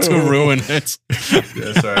 Way to ruin it.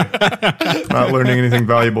 Yeah, sorry. Not learning anything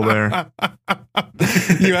valuable there.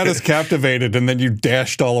 You had us captivated, and then you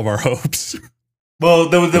dashed all of our hopes. Well,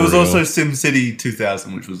 there was also SimCity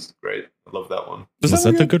 2000, which was great. I love that one. Was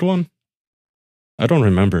that the good one? I don't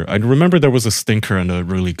remember. I remember there was a stinker and a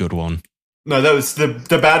really good one. No, that was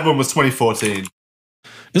the bad one was 2014.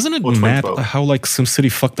 Isn't it mad how like SimCity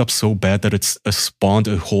fucked up so bad that it's spawned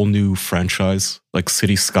a whole new franchise, like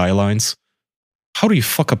City Skylines? How do you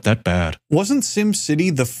fuck up that bad? Wasn't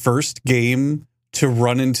SimCity the first game to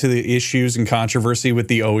run into the issues and controversy with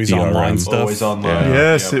the always online stuff? Always online. Yeah.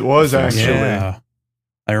 Yes, it was actually. Yeah.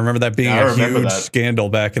 I remember that being a huge scandal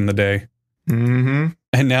back in the day. Mm-hmm.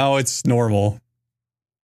 And now it's normal.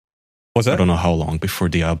 What's that? I don't know how long before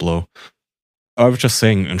Diablo. I was just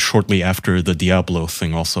saying, and shortly after the Diablo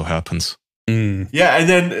thing also happens. Yeah, and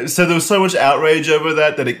then so there was so much outrage over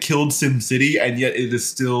that it killed SimCity, and yet it is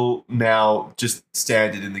still now just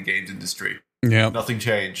standard in the games industry. Yeah. Nothing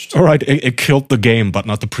changed. All right, it killed the game, but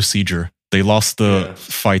not the procedure. They lost the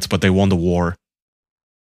fight, but they won the war.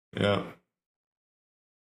 Yeah.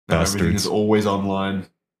 Now everything is always online.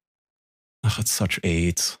 Ugh, it's such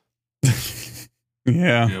AIDS.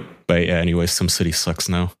 Yeah. Yep. But yeah, anyway, SimCity sucks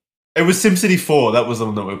now. It was SimCity 4. That was the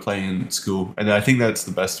one that we're playing in school. And I think that's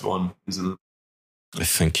the best one, isn't it? I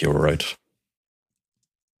think you're right.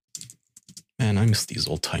 Man, I miss these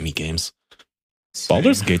old-timey games.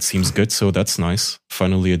 Baldur's Gate seems good, so that's nice.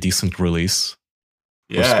 Finally a decent release.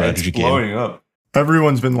 Yeah, strategy it's game. blowing up.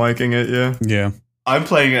 Everyone's been liking it, yeah. Yeah. I'm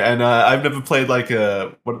playing it, and I've never played like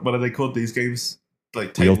a... What are they called, these games?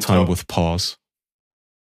 Like Real time tabletop? with pause.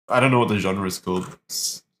 I don't know what the genre is called.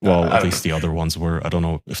 Well, I at don't least the other ones were. I don't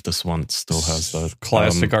know if this one still has that.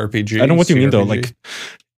 Classic RPG. I know what you mean, though. CRPG. Like,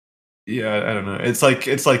 Yeah, I don't know. It's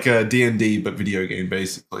like a D&D but video game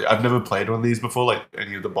basically. I've never played one of these before, like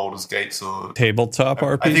any of the Baldur's Gates or tabletop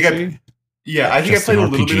RPG. I think I Just played an a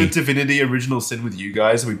little bit RPG. of Divinity Original Sin with you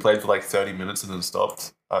guys. We played for like 30 minutes and then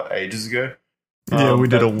stopped ages ago. Yeah, we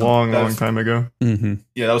did a long that- time ago. Mm-hmm.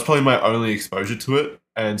 Yeah, that was probably my only exposure to it,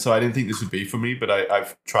 and so I didn't think this would be for me. But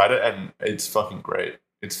I've tried it, and it's fucking great.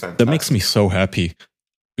 It's fantastic. that makes me so happy.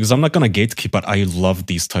 Because I'm not gonna gatekeep, but I love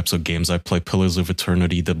these types of games. I play Pillars of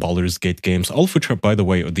Eternity, the Baldur's Gate games, all of which are, by the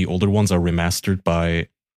way, the older ones are remastered by,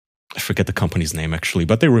 I forget the company's name actually,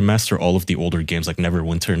 but they remaster all of the older games like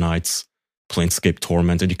Neverwinter Nights, Planescape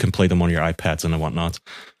Torment, and you can play them on your iPads and whatnot.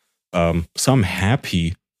 So I'm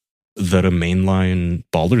happy that a mainline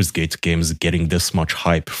Baldur's Gate game is getting this much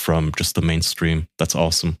hype from just the mainstream. That's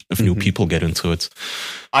awesome. If new people get into it.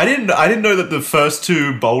 I didn't know that the first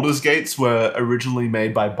two Baldur's Gates were originally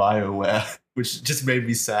made by BioWare, which just made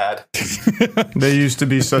me sad. They used to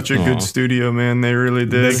be such a Aw. good studio, man. They really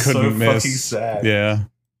did. They couldn't so miss. fucking sad. Yeah.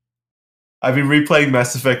 I've been replaying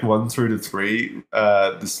Mass Effect 1 through to 3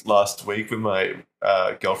 this last week with my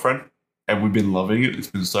girlfriend, and we've been loving it. It's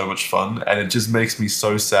been so much fun, and it just makes me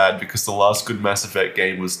so sad because the last good Mass Effect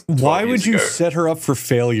game was 12 Why years would you ago. set her up for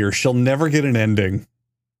failure? She'll never get an ending.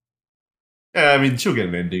 Yeah, I mean, she'll get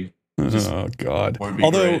an ending. Just Oh God! won't be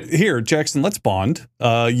Although great. here, Jackson, let's bond.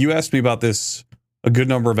 You asked me about this a good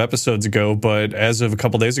number of episodes ago, but as of a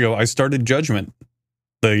couple days ago, I started Judgment,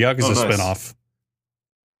 the Yakuza Oh, nice. spinoff.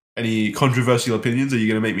 Any controversial opinions? Are you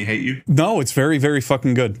going to make me hate you? No, it's very, very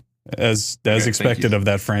fucking good. As thank expected you. of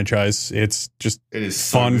that franchise, it's just It is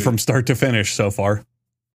so fun good. from start to finish so far.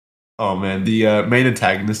 Oh man, the main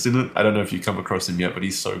antagonist in it. I don't know if you come across him yet, but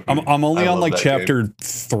he's so good. I'm only I on love like that game. chapter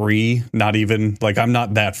 3, not even like I'm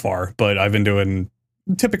not that far, but I've been doing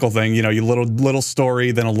typical thing, you know, you little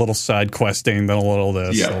story, then a little side questing, then a little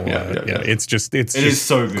this. Yeah, so, yeah. It's just It is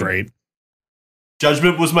so good. great.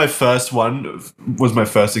 Judgment was my first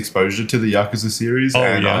exposure to the Yakuza series, Oh,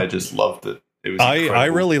 and yeah. I just loved it. It was I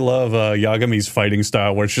incredible. really love Yagami's fighting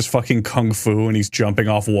style where it's just fucking kung fu and he's jumping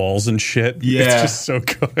off walls and shit. Yeah. It's just so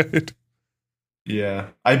good. Yeah,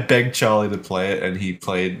 I begged Charlie to play it, and he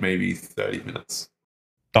played maybe 30 minutes.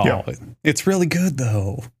 Oh, Yeah. it's really good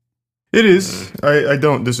though. It is. I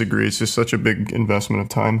don't disagree. It's just such a big investment of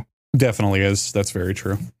time. Definitely is. That's very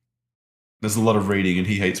true. There's a lot of reading, and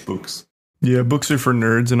he hates books. Yeah, books are for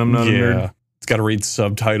nerds, and I'm not a nerd. It's got to read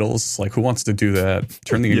subtitles. Like, who wants to do that?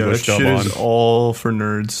 Turn the Yeah, that English dub shit on. is all for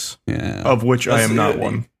nerds, Yeah. of which I That's- am not yeah,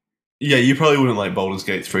 one. Yeah, you probably wouldn't like Baldur's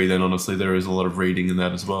Gate 3 then, honestly. There is a lot of reading in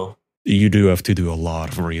that as well. You do have to do a lot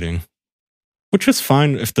of reading, which is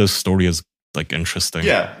fine if the story is like interesting.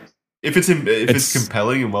 Yeah. If it's It's-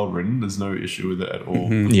 compelling and well written, there's no issue with it at all.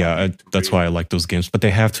 Mhm. Yeah, that's why I like those games. But they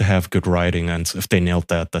have to have good writing, and if they nailed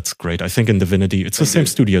that, that's great. I think in Divinity, it's the They same do.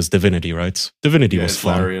 studio as Divinity, right? Divinity Yeah, was it's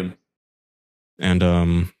fun, Larian. and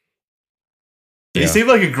They yeah. seem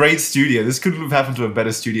like a great studio. This couldn't have happened to a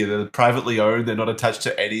better studio. They're privately owned. They're not attached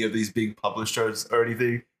to any of these big publishers or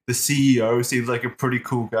anything. The CEO seems like a pretty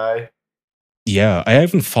cool guy. Yeah, I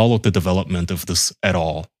haven't followed the development of this at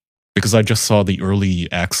all because I just saw the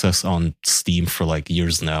early access on Steam for like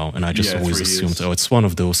years now, and I just Yeah, always 3 assumed, years. oh, it's one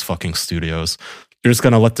of those fucking studios. You're just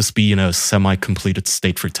gonna let this be in a semi-completed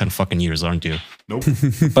state for 10 fucking years, aren't you? Nope.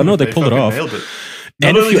 But no, they pulled it fucking off. Nailed it.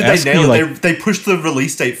 And Not if only you did ask they me, nail like, it, they pushed the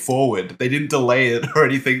release date forward. They didn't delay it or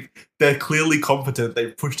anything. They're clearly competent. They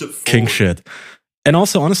pushed it forward. king shit. And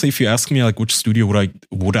also, honestly, if you ask me, like, which studio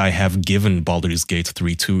would I have given Baldur's Gate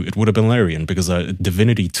 3 to, it would have been Larian, because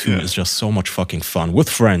Divinity 2 Yeah. is just so much fucking fun with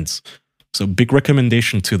friends. So big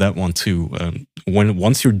recommendation to that one too.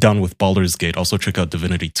 Once you're done with Baldur's Gate, also check out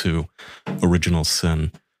Divinity 2, Original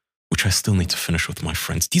Sin. which I still need to finish with my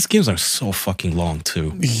friends. These games are so fucking long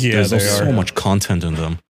too. Yeah, There's so much content in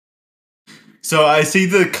them. So I see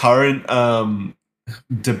the current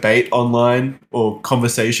debate online or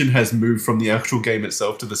conversation has moved from the actual game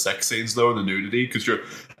itself to the sex scenes though and the nudity because you're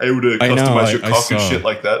able to customize your cock and shit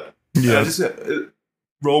like that. Yeah. And I just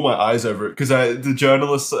roll my eyes over it because the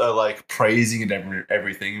journalists are like praising and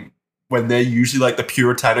everything when they're usually like the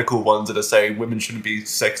puritanical ones that are saying women shouldn't be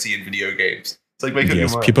sexy in video games. It's like, make up your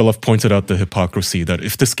mind. People have pointed out the hypocrisy that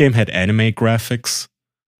if this game had anime graphics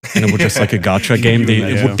and it was just like a gacha game,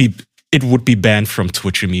 it would be banned from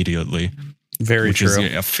Twitch immediately. Very true.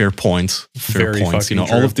 Which is a fair point. Fair Very points. fucking All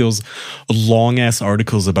true. of those long ass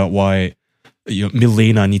articles about why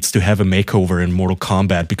Milena needs to have a makeover in Mortal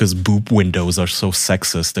Kombat because boob windows are so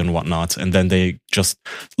sexist and whatnot. And then they just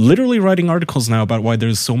literally writing articles now about why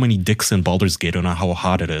there's so many dicks in Baldur's Gate and how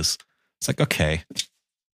hot it is. It's like, okay.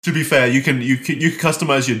 To be fair, you can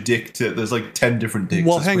customize your dick to. There's like 10 different dicks.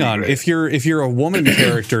 Well, That's hang pretty on. great. If you're a woman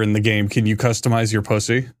character in the game, can you customize your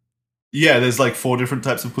pussy? Yeah, there's like 4 different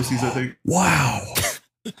types of pussies, I think. Wow,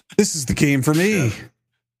 this is the game for me. Yeah.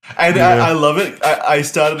 And I love it. I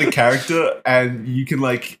started a character, and you can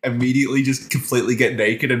like immediately just completely get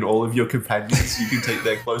naked, and all of your companions you can take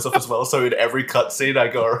their clothes off as well. So in every cutscene, I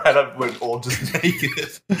go around, we're all just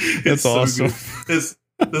naked. That's awesome. Good.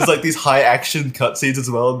 There's like these high action cutscenes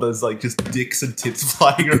as well, and there's like just dicks and tits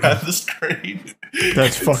flying around the screen.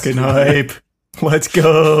 That's fucking hype. Let's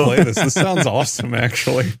go. Play this. This sounds awesome,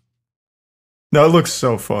 actually. No, it looks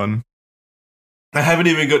so fun. I haven't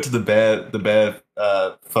even got to the bear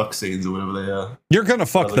fuck scenes or whatever they are. You're gonna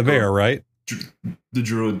fuck the bear, right? The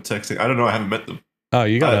druid texting. I don't know. I haven't met them. Oh,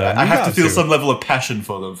 you gotta. I have to feel some level of passion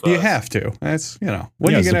for them first. You have to. That's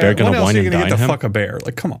when is you the bear gonna. gonna When else wine are you and gonna get dine to him? fuck a bear?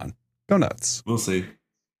 Like, come on, go nuts. We'll see.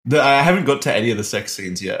 I haven't got to any of the sex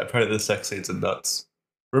scenes yet. Apparently, the sex scenes are nuts.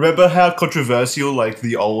 Remember how controversial like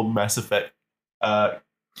the old Mass Effect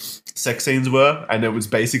sex scenes were, and it was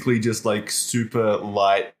basically just like super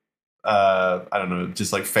light. I don't know,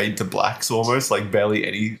 just like fade to blacks almost, like barely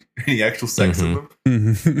any actual sex in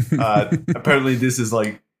them. Apparently, this is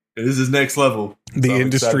next level. The So I'm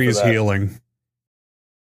industry is excited for that. healing.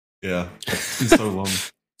 Yeah, it's been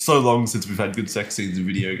so long since we've had good sex scenes in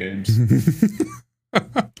video games.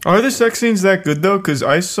 Are the sex scenes that good though? Because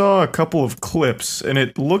I saw a couple of clips and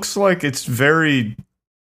it looks like it's very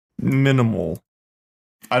minimal.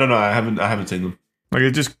 I don't know. I haven't seen them. Like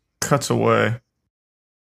it just cuts away.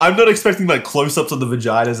 I'm not expecting like close-ups of the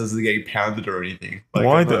vaginas as they get pounded or anything. Like,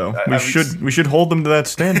 Why I'm not- though? I- We should hold them to that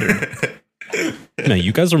standard. Now,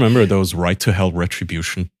 you guys remember those Right to Hell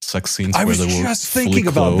Retribution sex scenes? I where was they were just fully thinking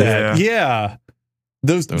about clothed? that. Yeah.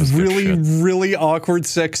 Those That was good really, shit. really awkward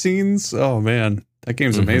sex scenes. Oh man, that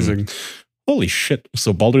game's Mhm. amazing. Holy shit!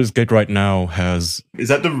 So Baldur's Gate right now has Is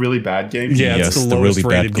that the really bad game? Yeah, Yes, it's the the lowest really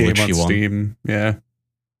bad rated game on glitchy one. Steam. Yeah.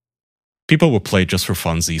 people will play it just for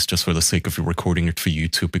funsies, just for the sake of recording it for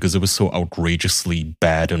YouTube because it was so outrageously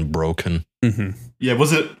bad and broken. Mm-hmm. Yeah,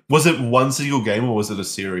 was it one single game or was it a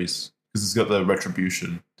series? Because it's got the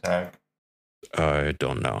Retribution tag. I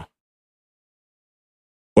don't know.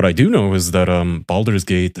 What I do know is that Baldur's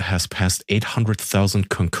Gate has passed 800,000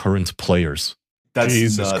 concurrent players. That's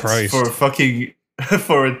Jesus nuts. Christ. For a fucking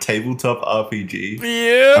for a tabletop RPG.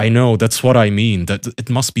 Yeah. I know, that's what I mean. That it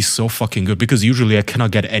must be so fucking good because usually I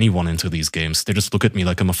cannot get anyone into these games. They just look at me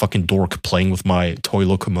like I'm a fucking dork playing with my toy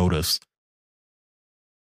locomotives.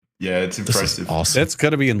 Yeah, it's This impressive. is awesome. That's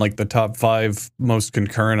got to be in like the top 5 most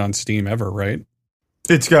concurrent on Steam ever, right?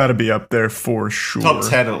 It's got to be up there for sure. Top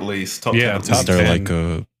 10 at least. Top Yeah, 10 at top Is there 10. like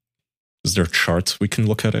a... Is there charts we can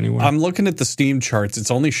look at anywhere? I'm looking at the Steam charts.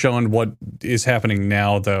 It's only showing what is happening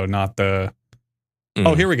now, though, not the.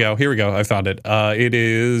 Oh, here we go. Here we go. I found it. It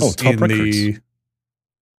is top in records. the.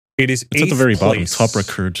 It is It's at the eighth very bottom. place. Top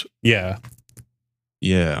record. Yeah.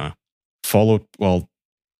 Yeah. Followed, well,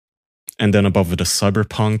 and then above it is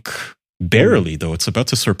Cyberpunk. Barely, though. It's about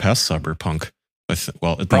to surpass Cyberpunk.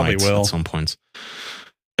 Well, it Probably might will. at some point.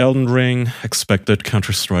 Elden Ring, expected,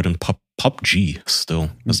 Counter-Strike, and PUBG still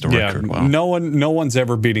as the record. Wow. No one's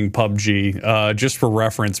ever beating PUBG. Just for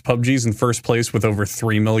reference, PUBG's in first place with over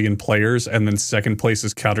 3 million players, and then second place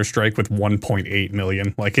is Counter-Strike with 1.8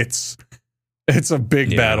 million. Like it's a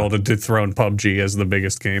big battle to dethrone PUBG as the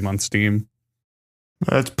biggest game on Steam.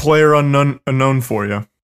 That's player unknown for you.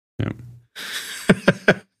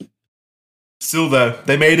 Still though,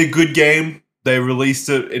 they made a good game. They released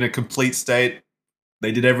it in a complete state.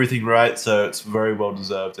 They did everything right, so it's very well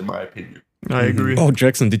deserved in my opinion. I agree. Oh,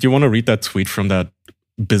 Jackson, did you want to read that tweet from that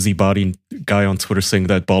busybody guy on Twitter saying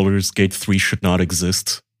that Baldur's Gate 3 should not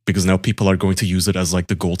exist because now people are going to use it as like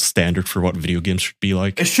the gold standard for what video games should be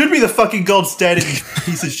like. It should be the fucking gold standard, you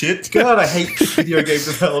piece of shit. God, I hate video game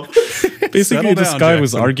developers. Basically, this guy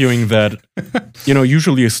was arguing that,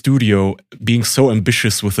 usually a studio being so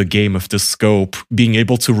ambitious with a game of this scope, being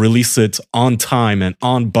able to release it on time and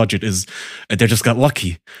on budget they just got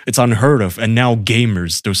lucky. It's unheard of. And now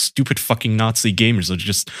gamers, those stupid fucking Nazi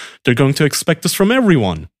gamers, they're going to expect this from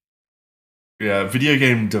everyone. Yeah, video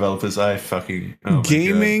game developers,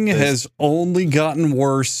 Gaming has only gotten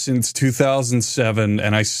worse since 2007,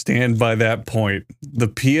 and I stand by that point. The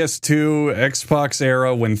PS2, Xbox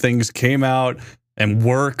era, when things came out and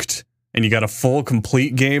worked, and you got a full,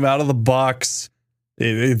 complete game out of the box,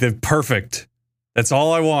 they're perfect. That's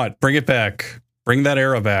all I want. Bring it back. Bring that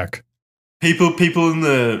era back. People in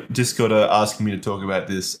the Discord are asking me to talk about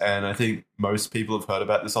this, and I think most people have heard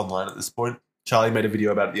about this online at this point. Charlie made a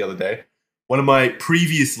video about it the other day. One of my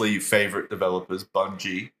previously favorite developers,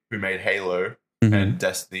 Bungie, who made Halo and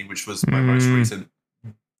Destiny, which was my most recent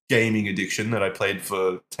gaming addiction that I played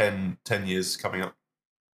for 10 years coming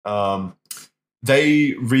up.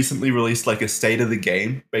 They recently released like a state of the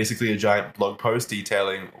game, basically a giant blog post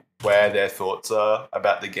detailing where their thoughts are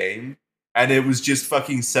about the game. And it was just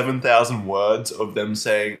fucking 7,000 words of them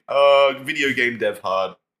saying, video game dev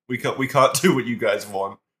hard. We can't do what you guys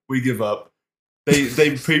want. We give up.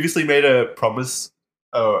 They previously made a promise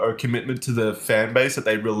or a commitment to the fan base that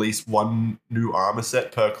they'd release one new armor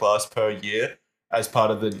set per class per year as part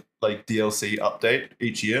of the like DLC update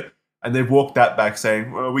each year, and they've walked that back,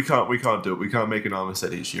 saying, "Well, we can't do it. We can't make an armor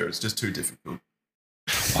set each year. It's just too difficult."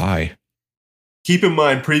 Why? Keep in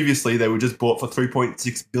mind, previously they were just bought for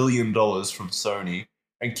 $3.6 billion from Sony,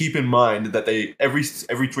 and keep in mind that they every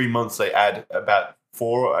 3 months they add about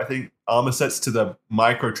 4, I think, armor sets to the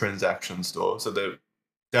microtransaction store, so they're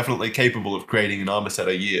definitely capable of creating an armor set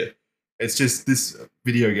a year. It's just this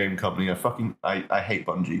video game company. I hate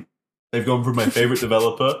Bungie. They've gone from my favorite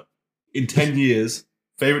developer in 10 years,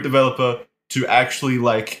 favorite developer, to actually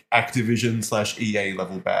like Activision/EA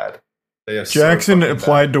level bad. They are Jackson so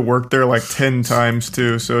applied bad. to work there like 10 times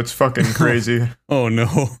too, so it's fucking crazy. Oh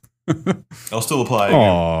no. I'll still apply again.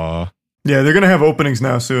 Aww. Yeah, they're gonna have openings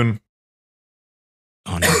now soon.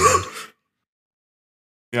 Oh no.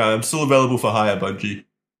 Yeah, I'm still available for hire, Bungie.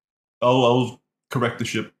 I'll correct the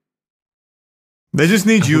ship. They just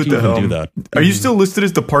need you at the helm. Do that? Are you still listed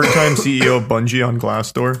as the part-time CEO of Bungie on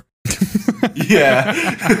Glassdoor? Yeah.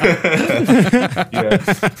 Yeah.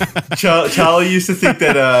 Charlie used to think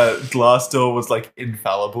that Glassdoor was like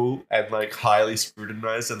infallible and like highly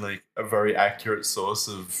scrutinized and like a very accurate source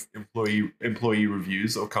of employee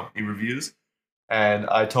reviews or company reviews. And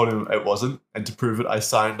I told him it wasn't. And to prove it, I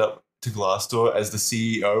signed up to Glassdoor as the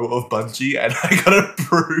CEO of Bungie, and I got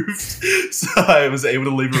approved. So I was able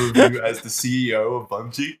to leave a review as the CEO of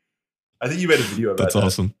Bungie. I think you made a video about That's that.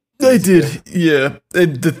 awesome. I did, yeah.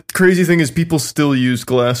 And the crazy thing is people still use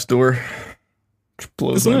Glassdoor. Which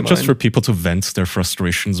blows Isn't my it just mind. for people to vent their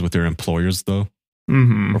frustrations with their employers, though?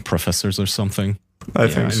 Mhm. Or professors or something? I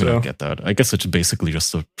think so. I get that. I guess it's basically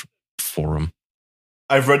just a forum.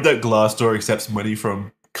 I've read that Glassdoor accepts money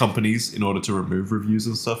from companies in order to remove reviews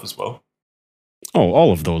and stuff as well. Oh,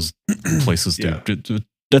 all of those places do. Yeah.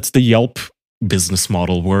 That's the Yelp business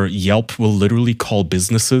model, where Yelp will literally call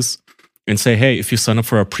businesses and say, hey, if you sign up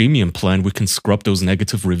for our premium plan, we can scrub those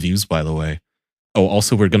negative reviews, by the way. Oh,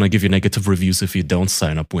 also, we're going to give you negative reviews if you don't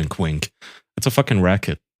sign up, wink, wink. It's a fucking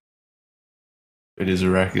racket. It is a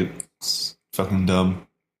racket. It's fucking dumb.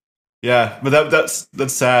 Yeah, but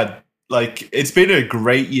that's sad. Like, it's been a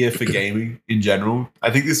great year for gaming in general.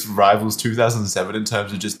 I think this rivals 2007 in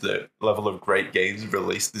terms of just the level of great games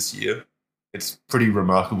released this year. It's a pretty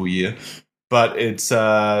remarkable year. But it's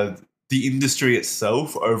the industry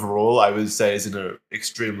itself overall, I would say, is in an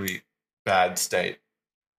extremely bad state.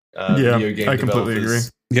 Yeah, I completely agree.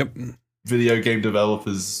 Yep. Video game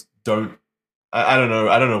developers don't. I don't know.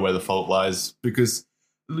 I don't know where the fault lies, because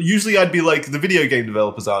usually I'd be like, the video game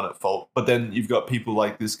developers aren't at fault, but then you've got people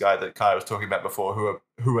like this guy that Kai was talking about before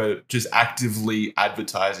who are just actively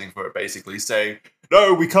advertising for it, basically saying,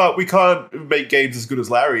 no, we can't make games as good as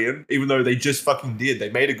Larian, even though they just fucking did. They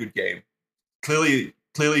made a good game. Clearly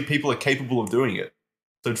people are capable of doing it.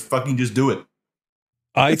 So fucking just do it.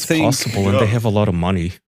 It's possible, and they have a lot of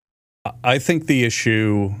money. I think the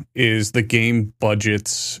issue is the game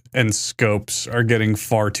budgets and scopes are getting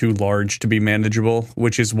far too large to be manageable,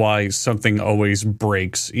 which is why something always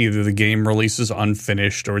breaks. Either the game releases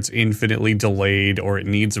unfinished, or it's infinitely delayed, or it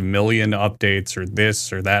needs 1 million updates, or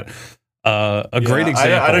this or that. A great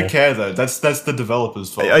example. I don't care though. That's the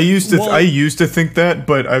developers' fault. I used to think that,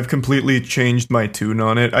 but I've completely changed my tune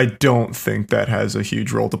on it. I don't think that has a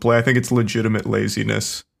huge role to play. I think it's legitimate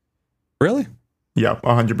laziness. Really? Yeah,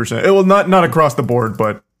 100%. Well, not across the board,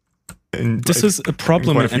 but this is a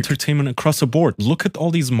problem in entertainment across the board. Look at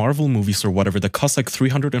all these Marvel movies or whatever that cost like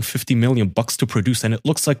 $350 million to produce, and it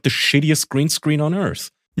looks like the shittiest green screen on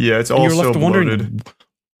earth. Yeah, it's and all you're left so wondering,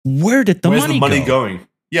 where did Where's the the money going?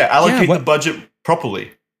 Yeah, allocate the budget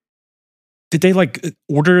properly. Did they like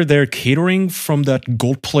order their catering from that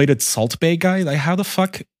gold-plated Salt Bay guy? Like, how the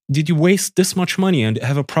fuck did you waste this much money and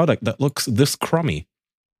have a product that looks this crummy?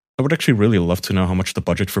 I would actually really love to know how much the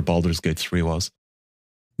budget for Baldur's Gate 3 was.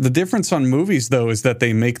 The difference on movies, though, is that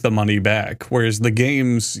they make the money back, whereas the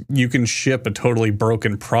games, you can ship a totally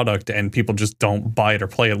broken product and people just don't buy it or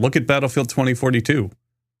play it. Look at Battlefield 2042.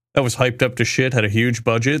 That was hyped up to shit, had a huge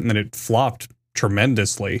budget, and then it flopped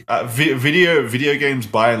tremendously. Video games,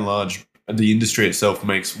 by and large, the industry itself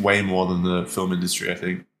makes way more than the film industry, I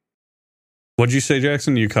think. What'd you say,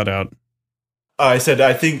 Jackson? You cut out. I said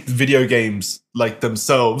I think video games, like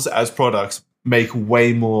themselves as products, make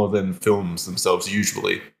way more than films themselves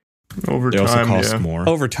usually. Over they time, also cost more.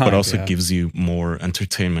 Over time, but also gives you more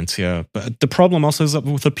entertainment, yeah. But the problem also is that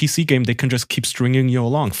with a PC game, they can just keep stringing you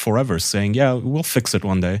along forever, saying, yeah, we'll fix it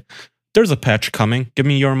one day. There's a patch coming. Give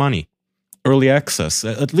me your money. Early access.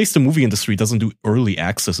 At least the movie industry doesn't do early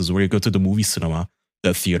accesses where you go to the movie cinema,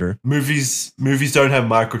 the theater. Movies don't have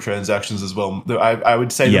microtransactions as well. I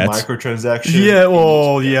would say Yet. the microtransaction. Yeah,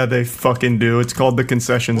 well, yeah, they fucking do. It's called the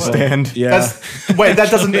concession stand. Yeah. That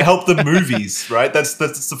doesn't help the movies, right? That's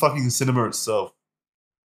the fucking cinema itself.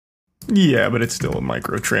 Yeah, but it's still a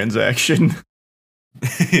microtransaction.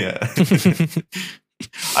 Yeah.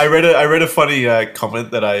 I read a funny comment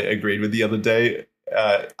that I agreed with the other day.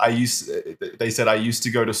 They said I used to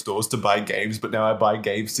go to stores to buy games, but now I buy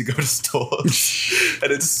games to go to stores.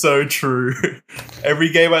 And it's so true. Every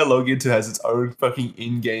game I log into has its own fucking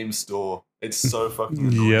in-game store. It's so fucking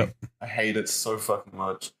annoying. Yep. I hate it so fucking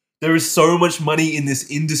much. There is so much money in this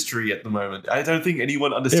industry at the moment. I don't think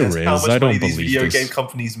anyone understands how much money these video game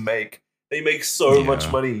companies make. They make so much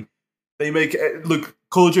money. They make, look,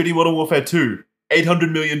 Call of Duty Modern Warfare 2,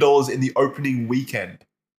 $800 million in the opening weekend.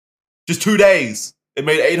 Just 2 days. It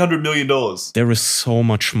made $800 million. There is so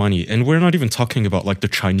much money. And we're not even talking about like the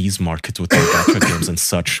Chinese market with their gacha games and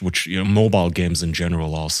such, which, you know, mobile games in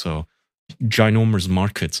general also. Ginormous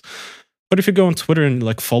markets. But if you go on Twitter and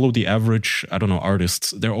like follow the average, I don't know,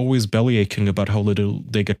 artists, they're always bellyaching about how little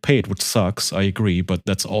they get paid, which sucks. I agree. But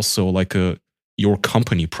that's also like your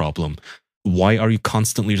company problem. Why are you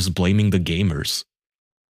constantly just blaming the gamers?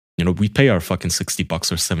 You know, we pay our fucking $60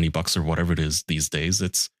 or $70 or whatever it is these days.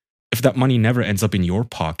 If that money never ends up in your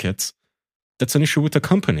pockets, that's an issue with the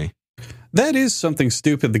company. That is something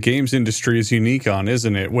stupid the games industry is unique on,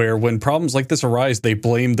 isn't it? Where when problems like this arise, they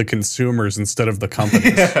blame the consumers instead of the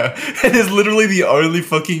companies. Yeah, it is literally the only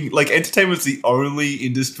fucking, like, entertainment's the only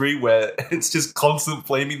industry where it's just constant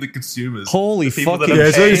blaming the consumers. Holy fucking...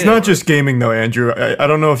 Yeah, it's not just gaming though, Andrew. I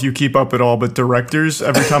don't know if you keep up at all, but directors,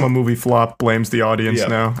 every time a movie flop, blames the audience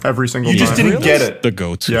now. Every single time. You just didn't get it. The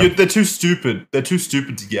go-to. Yeah. They're too stupid. They're too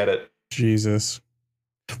stupid to get it. Jesus.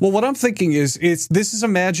 Well, what I'm thinking is,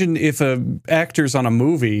 imagine if a actor's on a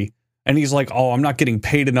movie and he's like, oh, I'm not getting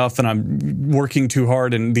paid enough and I'm working too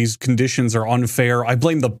hard and these conditions are unfair. I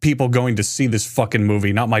blame the people going to see this fucking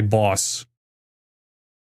movie, not my boss.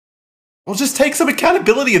 Well, just take some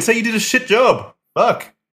accountability and say you did a shit job.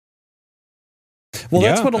 Fuck. Well,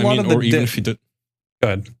 that's what a lot of the... Or even if you did... Go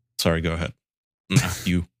ahead. Sorry, go ahead.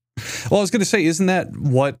 You... Well, I was going to say, isn't that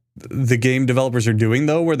what the game developers are doing,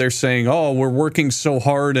 though, where they're saying, oh, we're working so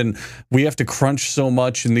hard and we have to crunch so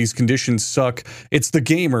much and these conditions suck. It's the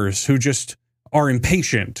gamers who just are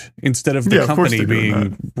impatient instead of the company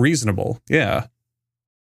being reasonable. Yeah.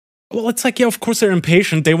 Well, it's like, yeah, of course they're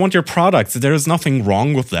impatient. They want your product. There is nothing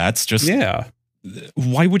wrong with that. It's just... Yeah.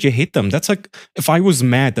 Why would you hate them? That's like, if I was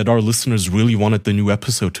mad that our listeners really wanted the new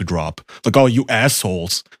episode to drop. Like, oh, you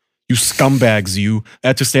assholes. You scumbags, you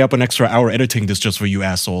had to stay up an extra hour editing this just for you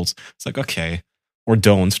assholes. It's like, okay. Or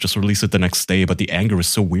don't. Just release it the next day. But the anger is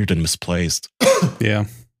so weird and misplaced. Yeah.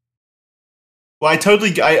 Well, I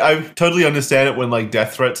totally understand it when like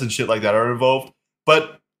death threats and shit like that are involved.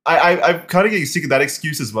 But I'm kind of getting sick of that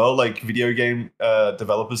excuse as well. Like video game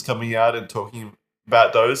developers coming out and talking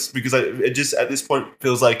about those. Because it just at this point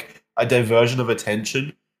feels like a diversion of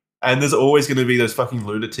attention. And there's always going to be those fucking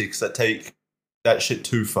lunatics that take that shit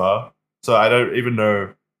too far. So I don't even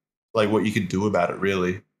know like what you could do about it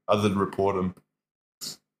really, other than report them.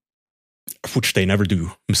 Which they never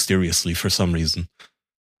do, mysteriously, for some reason.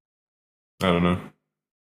 I don't know.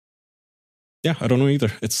 Yeah, I don't know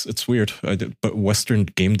either. It's weird. But Western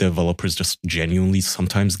game developers just genuinely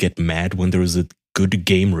sometimes get mad when there is a good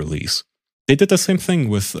game release. They did the same thing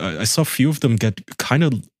with, I saw a few of them get kind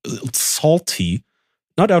of salty,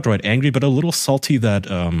 not outright angry, but a little salty that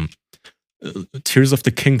Tears of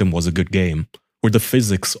the Kingdom was a good game, where the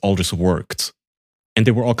physics all just worked. And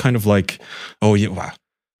they were all kind of like, oh yeah, wow,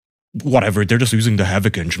 whatever, they're just using the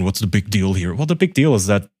Havoc engine. What's the big deal here? Well, the big deal is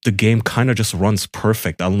that the game kind of just runs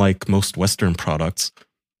perfect, unlike most Western products.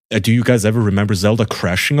 Do you guys ever remember Zelda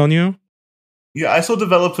crashing on you? Yeah, I saw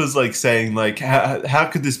developers like saying like, how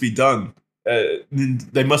could this be done?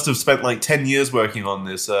 They must have spent like 10 years working on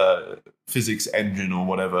this physics engine or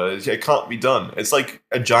whatever. It can't be done. It's like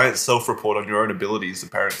a giant self-report on your own abilities,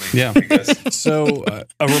 apparently. Yeah. I guess. So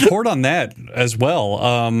a report on that as well.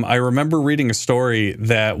 I remember reading a story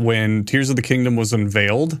that when Tears of the Kingdom was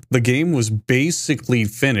unveiled, the game was basically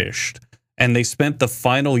finished, and they spent the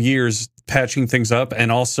final years patching things up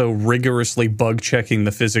and also rigorously bug checking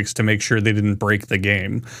the physics to make sure they didn't break the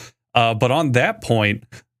game. But on that point,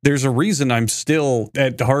 there's a reason I'm still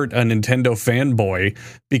at heart a Nintendo fanboy,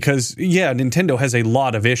 because yeah, Nintendo has a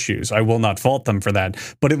lot of issues. I will not fault them for that,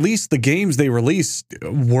 but at least the games they release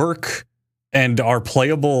work and are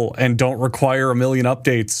playable and don't require a million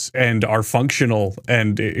updates and are functional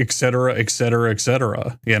and et cetera, et cetera, et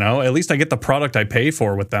cetera. You know, at least I get the product I pay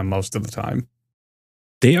for with them most of the time.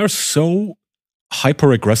 They are so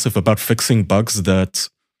hyper aggressive about fixing bugs that,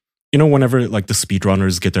 you know, whenever like the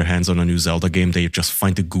speedrunners get their hands on a new Zelda game, they just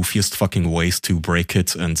find the goofiest fucking ways to break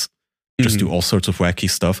it and just do all sorts of wacky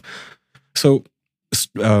stuff. So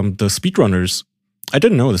the speedrunners, I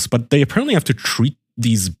didn't know this, but they apparently have to treat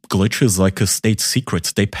these glitches like a state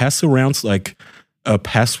secret. They pass around like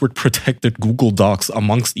password protected Google Docs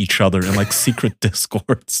amongst each other in like secret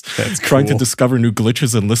discords. That's trying to cool. discover new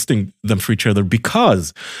glitches and listing them for each other,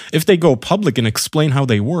 because if they go public and explain how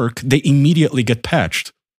they work, they immediately get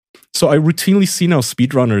patched. So I routinely see now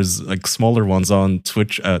speedrunners, like smaller ones on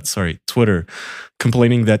Twitter,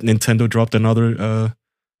 complaining that Nintendo dropped another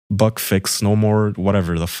bug fix, no more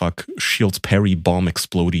whatever the fuck, shields parry bomb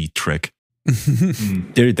explodey trick.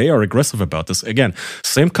 They are aggressive about this. Again,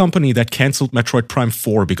 same company that canceled Metroid Prime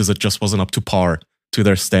 4 because it just wasn't up to par to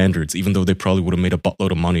their standards, even though they probably would have made a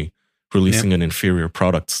buttload of money releasing an inferior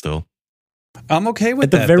product still. I'm okay with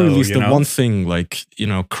At the that, very though, least, you the know? one thing, like, you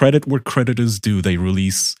know, credit where credit is due, they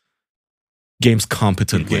release games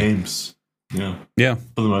competently. Games. Yeah. Yeah.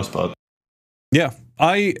 For the most part. Yeah.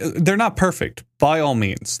 They're not perfect, by all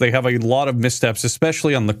means. They have a lot of missteps,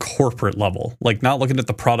 especially on the corporate level. Like, not looking at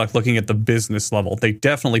the product, looking at the business level. They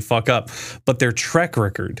definitely fuck up. But their track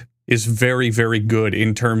record is very, very good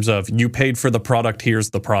in terms of, you paid for the product, here's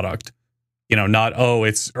the product. You know, not, oh,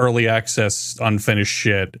 it's early access, unfinished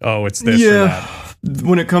shit. Oh, it's this or that.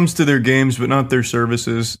 When it comes to their games, but not their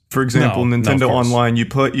services. For example, No, Nintendo of course. Online, you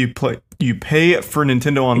pay for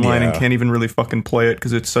Nintendo Online and Yeah. can't even really fucking play it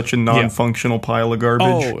because it's such a non-functional pile of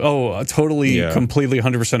garbage. Totally, completely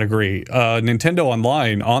 100% agree. Nintendo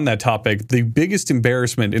Online, on that topic, the biggest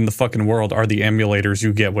embarrassment in the fucking world are the emulators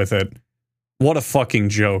you get with it. What a fucking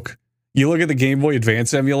joke. You look at the Game Boy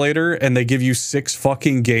Advance emulator, and they give you 6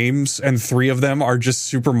 fucking games, and 3 of them are just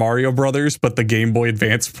Super Mario Brothers, but the Game Boy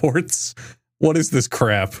Advance ports. What is this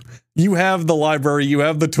crap? You have the library, you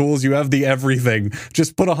have the tools, you have the everything.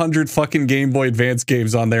 Just put 100 fucking Game Boy Advance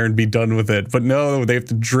games on there and be done with it. But no, they have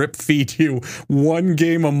to drip feed you 1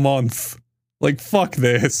 game a month. Like, fuck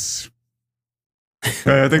this.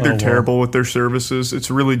 I think they're well. terrible with their services.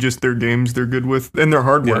 It's really just their games they're good with. And their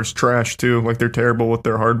hardware's trash, too. Like, they're terrible with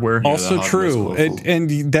their hardware. Also the hardware's true, awful.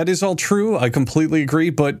 and that is all true. I completely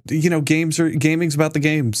agree. But you know, gaming's about the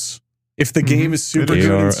games. If the game is super It is.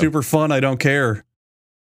 good and super fun, I don't care.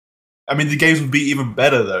 I mean, the games would be even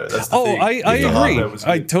better, though. That's the thing. I If the hardware agree. was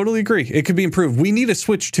I good. totally agree. It could be improved. We need a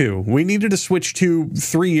Switch 2. We needed a Switch 2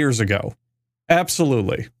 3 years ago.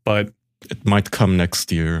 Absolutely. But It might come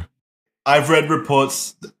next year. I've read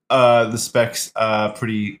reports the specs are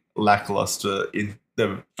pretty lackluster in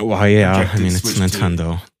the Well, yeah, I projected mean, it's Switch 2.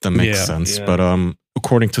 Nintendo. That makes Yeah. sense. Yeah. But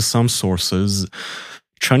according to some sources,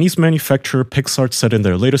 Chinese manufacturer PixArt said in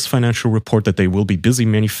their latest financial report that they will be busy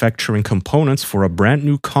manufacturing components for a brand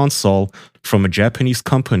new console from a Japanese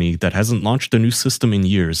company that hasn't launched a new system in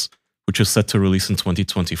years, which is set to release in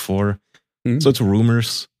 2024. So it's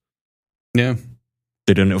rumors. yeah.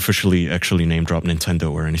 They didn't officially actually name drop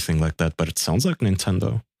Nintendo or anything like that, but it sounds like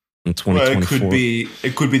Nintendo in Well, 2024.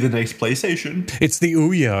 it could be the next PlayStation. It's the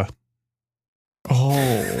Ouya.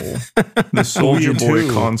 Oh. The Soldier Ouya Boy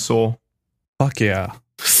 2. console. Fuck yeah.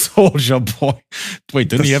 Soldier Boy. Wait,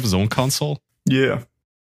 didn't he have his own console? Yeah.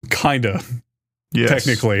 Kinda, Yes.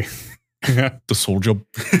 technically. The Soldier.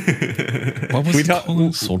 What was We it talk-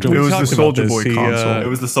 called? Soldier It we was talked the about Soulja this. Boy He, console. It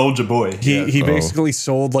was the Soldier Boy. He Oh. basically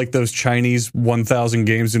sold like those Chinese 1,000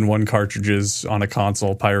 games in one cartridges on a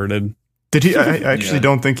console pirated. Did he? I actually Yeah.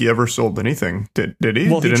 don't think he ever sold anything. Did he?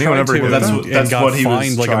 Well, Did he anyone tried ever to, do That's that? what- and got what he was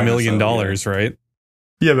fined like trying $1 to million, sell, right?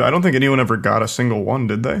 Yeah, but I don't think anyone ever got a single one,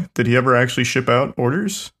 did they? Did he ever actually ship out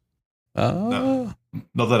orders? No.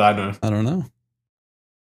 Not that I know. I don't know.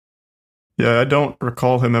 Yeah, I don't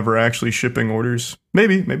recall him ever actually shipping orders.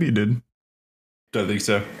 Maybe he did. Don't think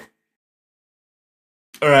so.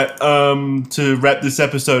 All right. To wrap this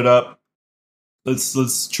episode up,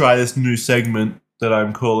 let's try this new segment that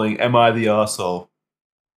I'm calling "Am I the Arsehole?"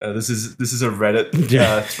 This is a Reddit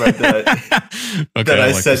thread Okay, that I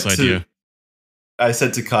I like sent this idea. I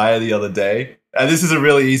sent to Kaya the other day, and this is a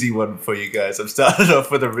really easy one for you guys. I'm starting off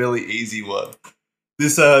with a really easy one.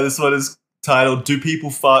 This one is titled "Do People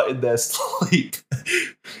Fart in Their Sleep?"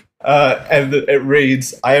 And it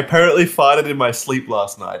reads, "I apparently farted in my sleep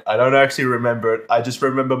last night. I don't actually remember it. I just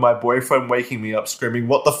remember my boyfriend waking me up screaming,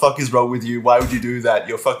 'What the fuck is wrong with you? Why would you do that?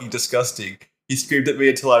 You're fucking disgusting.' He screamed at me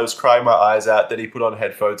until I was crying my eyes out. Then he put on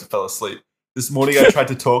headphones and fell asleep. This morning I tried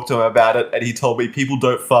to talk to him about it, and he told me people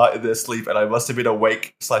don't fart in their sleep, and I must have been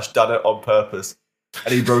awake / done it on purpose.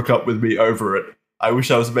 And he broke up with me over it. I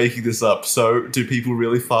wish I was making this up. So, do people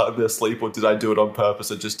really fart in their sleep, or did I do it on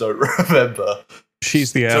purpose and just don't remember?"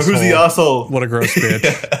 She's the So asshole. who's the asshole? What a gross bitch.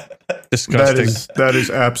 That Disgusting. is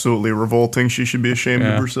absolutely revolting. She should be ashamed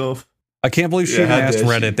Yeah. of herself. I can't believe she Yeah, even how asked dare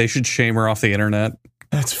she. Reddit. They should shame her off the internet.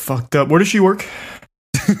 That's fucked up. Where does she work?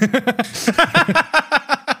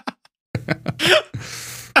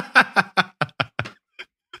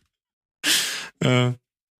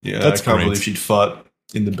 Yeah, That's I can't great. believe she'd fart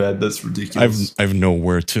in the bed. That's ridiculous. I've no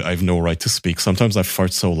right to speak. Sometimes I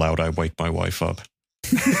fart so loud I wake my wife up,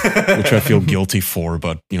 which I feel guilty for.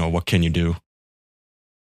 But what can you do?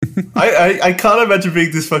 I can't imagine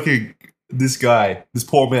being this guy, this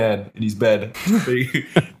poor man in his bed,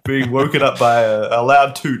 being woken up by a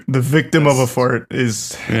loud toot. The victim of a fart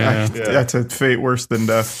is Yeah. that's a fate worse than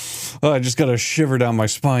death. Oh, I just got a shiver down my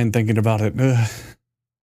spine thinking about it. Ugh.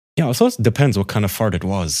 Yeah, also it depends what kind of fart it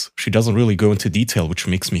was. She doesn't really go into detail, which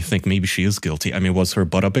makes me think maybe she is guilty. I mean, was her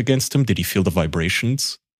butt up against him? Did he feel the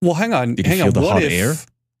vibrations? Well, hang on. Did you feel the hot air?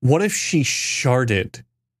 What if she sharted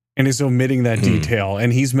and is omitting that detail,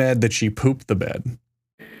 and he's mad that she pooped the bed?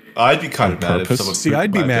 I'd be kind of On mad if purpose? someone. See, pooped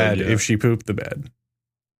I'd be my mad bed, yeah. if she pooped the bed.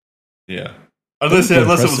 Yeah. Unless That'd be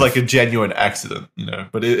it was impressive. like a genuine accident,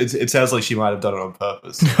 But it sounds like she might have done it on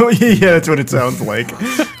purpose. Oh yeah, that's what it sounds like.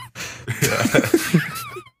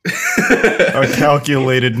 A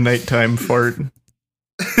calculated nighttime fart.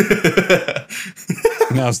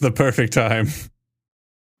 Now's the perfect time.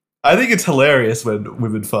 I think it's hilarious when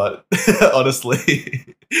women fart. Honestly,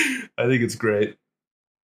 I think it's great.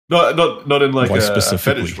 Not in like Why a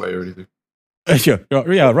specifically? fetish way or anything.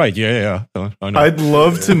 Yeah, right. Yeah. I know. I'd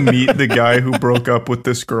love to meet the guy who broke up with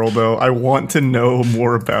this girl, though. I want to know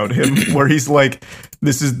more about him. Where he's like,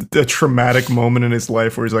 this is a traumatic moment in his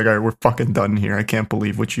life where he's like, all right, we're fucking done here. I can't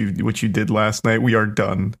believe what you did last night. We are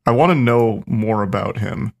done. I want to know more about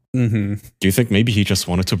him. Mm-hmm. Do you think maybe he just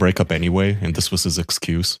wanted to break up anyway, and this was his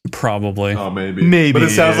excuse? Probably. Oh, maybe. Maybe, But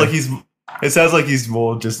it sounds yeah. like he's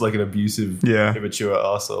more just like an abusive, Yeah. immature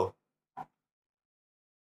arsehole.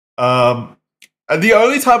 And the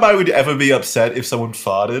only time I would ever be upset if someone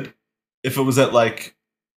farted, if it was at like,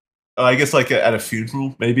 I guess like at a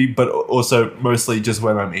funeral maybe, but also mostly just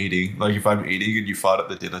when I'm eating. Like if I'm eating and you fart at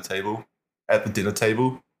the dinner table,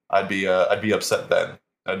 I'd be upset then.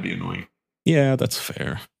 That'd be annoying. Yeah, that's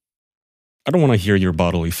fair. I don't want to hear your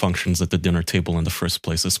bodily functions at the dinner table in the first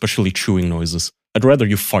place, especially chewing noises. I'd rather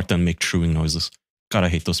you fart than make chewing noises. God, I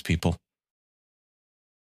hate those people.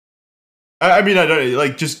 I mean, I don't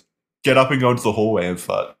like just get up and go into the hallway and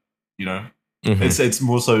fart. Mhm. It's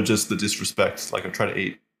more so just the disrespect. Like I'm trying to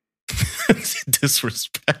eat.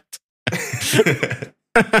 Disrespect.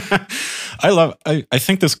 I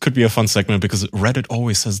think this could be a fun segment because Reddit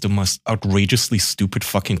always has the most outrageously stupid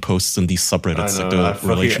fucking posts in these subreddits, I like know, I the fucking-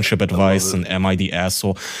 relationship I love advice it. and Am I the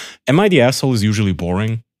Asshole? Am I the Asshole is usually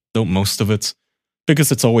boring, though most of it,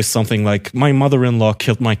 because it's always something like, my mother-in-law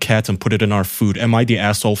killed my cat and put it in our food. Am I the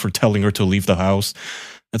asshole for telling her to leave the house?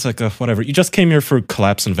 It's like, whatever. You just came here for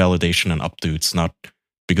collapse and validation and updates, not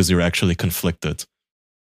because you're actually conflicted.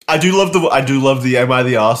 I do love the Am I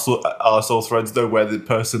the arsehole threads though, where the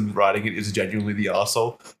person writing it is genuinely the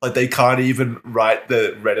arsehole. Like they can't even write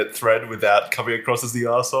the Reddit thread without coming across as the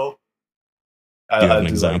arsehole. Do you have I an do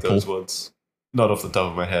example? like those ones. Not off the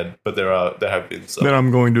top of my head, but there have been some. Then I'm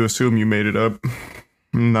going to assume you made it up.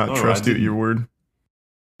 not All trust right, you at your word.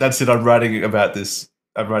 That's it. I'm writing about this.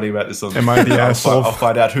 I'm writing about this on. Am I the asshole? I'll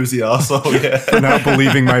find out who's the asshole. Yeah. For not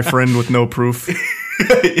believing my friend with no proof.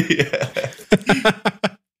 Yeah.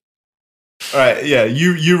 All right. Yeah.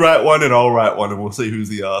 You write one and I'll write one, and we'll see who's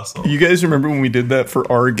the asshole. You guys remember when we did that for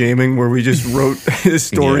our gaming, where we just wrote a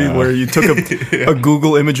story Yeah. where you took a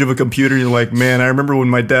Google image of a computer and you're like, man, I remember when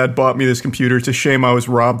my dad bought me this computer. It's a shame I was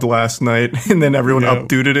robbed last night. And then everyone Yeah.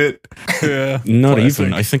 updated it. Yeah, Not classic.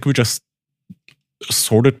 even. I think we just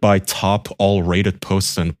sorted by top all rated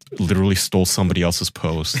posts and literally stole somebody else's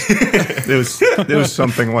post. It was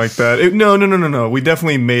something like that. No. We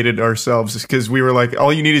definitely made it ourselves because we were like,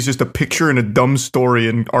 all you need is just a picture and a dumb story,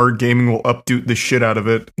 and our gaming will updo the shit out of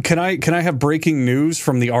it. Can I have breaking news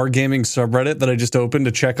from the R Gaming subreddit that I just opened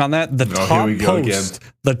to check on that? The here top we go post,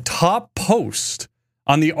 the top post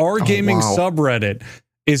on the R Gaming wow. subreddit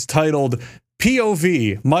is titled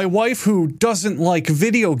POV. My wife, who doesn't like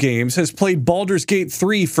video games, has played Baldur's Gate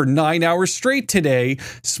 3 for 9 hours straight today.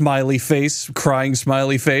 Smiley face, crying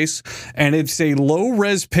smiley face. And it's a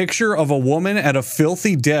low-res picture of a woman at a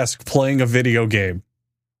filthy desk playing a video game.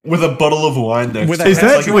 With a bottle of wine next. With to a it. Is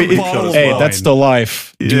that- Like a wait, picture bottle as of Hey, well. that's the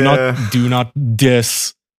life. Yeah. Do not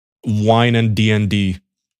diss wine and D&D.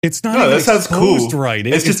 It's not No, even that sounds cool. exposed right.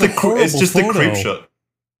 It's just a horrible creep photo. shot.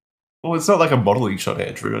 Well, it's not like a modeling shot,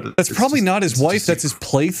 Andrew. That's It's probably just- not his it's wife. just That's his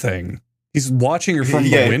plaything. He's watching her from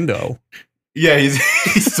Yeah. the window. Yeah,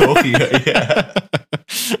 he's talking. Yeah.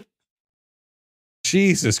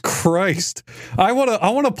 Jesus Christ! I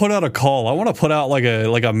want to put out a call. I want to put out like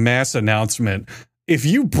a mass announcement. If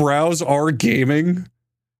you browse our gaming,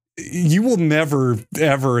 you will never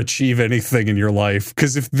ever achieve anything in your life.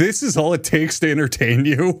 Because if this is all it takes to entertain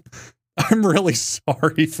you, I'm really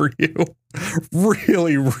sorry for you.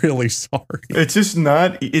 Really, really sorry. It's just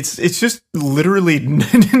not. It's just literally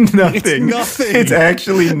nothing. nothing. It's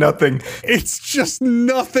actually nothing. It's just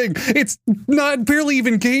nothing. It's not barely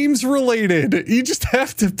even games related. You just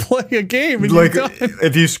have to play a game and Like you're done.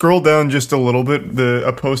 if you scroll down just a little bit,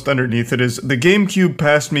 a post underneath it is the GameCube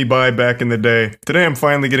passed me by back in the day. Today I'm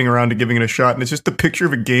finally getting around to giving it a shot, and it's just a picture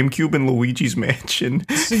of a GameCube in Luigi's Mansion.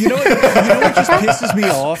 So you know what just pisses me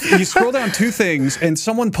off? You scroll down two things and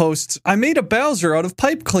someone posts, I made a Bowser out of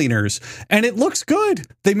pipe cleaners and it looks good.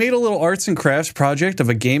 They made a little arts and crafts project of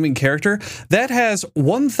a gaming character that has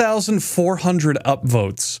 1,400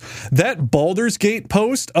 upvotes. That Baldur's Gate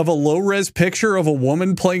post of a low-res picture of a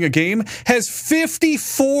woman playing a game has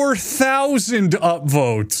 54,000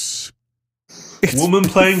 upvotes. It's Woman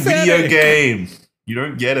playing video pathetic. game. You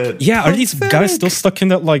don't get it. Yeah, are these Pathetic. guys still stuck in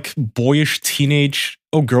that like boyish teenage?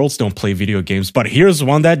 Oh, girls don't play video games, but here's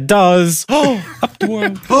one that does. Oh,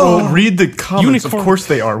 read the comments. Unicorn. Of course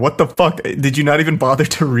they are. What the fuck? Did you not even bother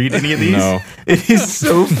to read any of these? No. It is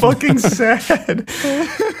so fucking sad.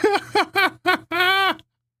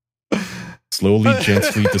 Slowly,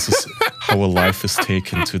 gently, this is how a life is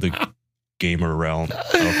taken to the gamer realm.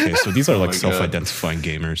 Okay, so these are like my God. self-identifying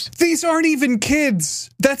gamers. These aren't even kids.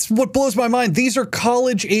 That's what blows my mind. These are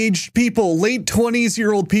college-aged people, late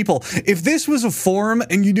 20s-year-old people. If this was a forum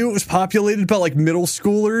and you knew it was populated by like middle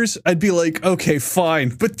schoolers, I'd be like, okay, fine.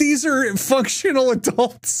 But these are functional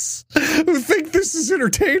adults who think this is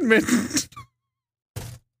entertainment.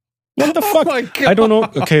 What the Oh fuck? my God. I don't know.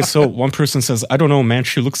 Okay, so one person says, I don't know, man,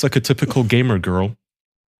 she looks like a typical gamer girl.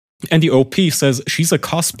 And the OP says, she's a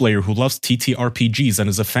cosplayer who loves TTRPGs and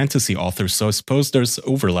is a fantasy author, so I suppose there's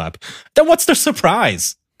overlap. Then what's the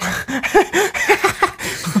surprise? wait,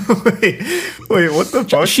 what the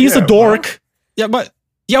fuck? She's Yeah, a dork. Yeah, but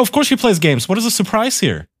yeah, of course she plays games. What is the surprise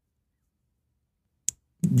here?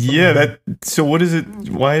 Yeah, that. So what is it?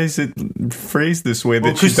 Why is it phrased this way?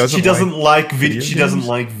 That Because she doesn't like video she doesn't games?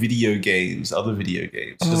 like video games, other video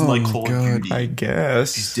games. She doesn't Oh like my Call God. of Duty. I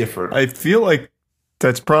guess She's different. I feel like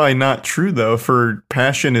that's probably not true though. For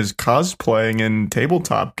passion is cosplaying and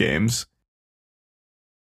tabletop games.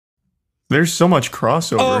 There's so much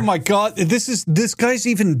crossover. Oh my God. This guy's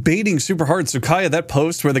even baiting super hard. So Kaya, that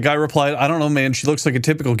post where the guy replied, I don't know, man, she looks like a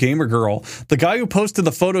typical gamer girl. The guy who posted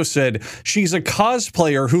the photo said, she's a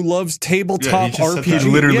cosplayer who loves tabletop just said RPG. that. He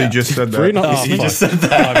literally Yeah. just said Very that. not he fuck. just said My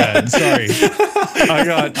that. bad. Sorry. I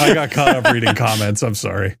got caught up reading comments. I'm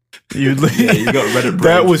sorry. You, Yeah, you got Reddit that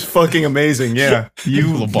brain. was fucking amazing. Yeah, you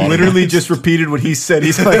Lobotomized. literally just repeated what he said.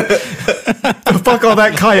 He's like, "Fuck all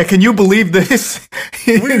that, Kaya. Can you believe this?"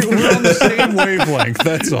 We're on the same wavelength.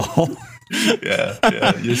 That's all. Yeah,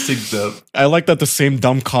 you're synced up. I like that the same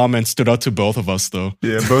dumb comment stood out to both of us, though.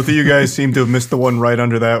 Yeah, both of you guys seem to have missed the one right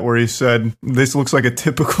under that where he said, "This looks like a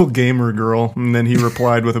typical gamer girl," and then he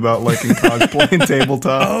replied with about liking cosplay and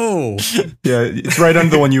tabletop. Oh, Yeah, it's right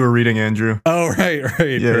under the one you were reading, Andrew. oh,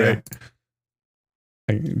 right.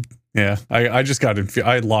 Yeah. I just got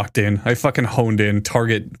I locked in. I fucking honed in.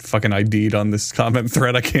 Target fucking ID'd on this comment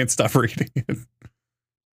thread. I can't stop reading it.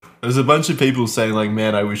 There's a bunch of people saying like,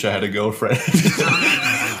 "Man, I wish I had a girlfriend."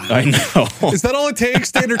 I know. Is that all it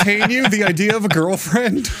takes to entertain you? The idea of a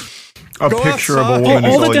girlfriend? A Go picture of a outside. woman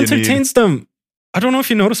is All all that you need. entertains them. I don't know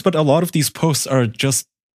if you noticed, but a lot of these posts are just.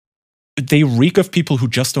 They reek of people who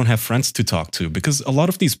just don't have friends to talk to, because a lot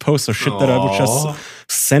of these posts are shit that I would Aw. just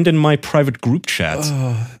send in my private group chat.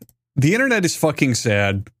 The internet is fucking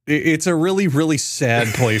sad. It's a really, really sad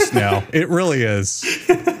place now. It really is.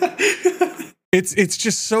 It's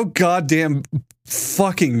just so goddamn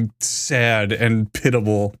fucking sad and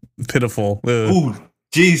pitiful. Ooh,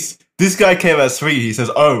 jeez. This guy came out sweet. He says,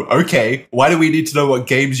 "Oh, okay. Why do we need to know what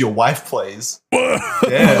games your wife plays?" Yeah.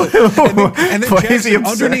 And then Why is he Jackson,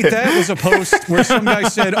 upset? underneath that was a post where some guy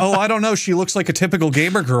said, "Oh, I don't know. She looks like a typical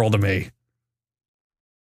gamer girl to me."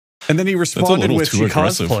 And then he responded little with, too "She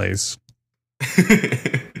aggressive. cosplays."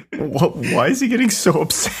 Why is he getting so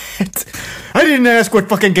upset? I didn't ask what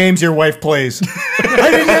fucking games your wife plays. I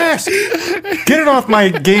didn't ask. Get it off my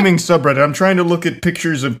gaming subreddit. I'm trying to look at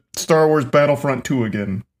pictures of Star Wars Battlefront 2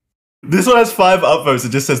 again. This one has 5 upvotes. It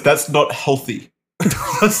just says that's not healthy.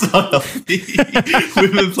 That's not healthy.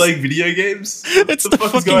 Women playing video games. It's What the fuck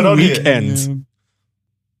is fucking going on here? weekend.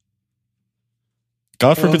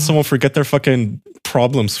 God forbid someone forget their fucking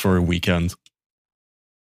problems for a weekend.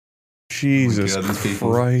 Jesus God, these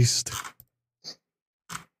people. Christ.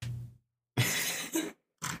 But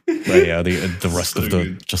yeah, the rest So of the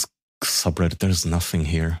good. just subreddit, there's nothing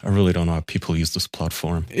here. I really don't know how people use this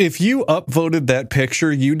platform. If you upvoted that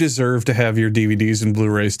picture, you deserve to have your DVDs and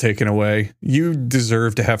Blu-rays taken away. You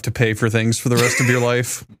deserve to have to pay for things for the rest of your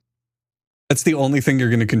life. That's the only thing you're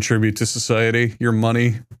going to contribute to society, your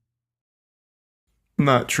money.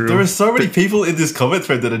 Not true. There are so many people in this comment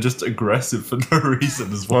thread that are just aggressive for no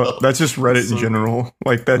reason as well. Well, that's just Reddit So- in general.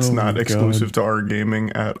 Like, that's Oh not my exclusive to our gaming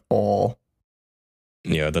at all.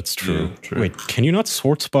 Yeah, that's true. Yeah, true. Wait, can you not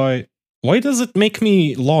sort by... Why does it make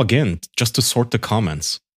me log in just to sort the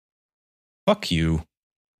comments? Fuck you.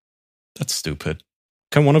 That's stupid.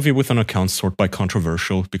 Can one of you with an account sort by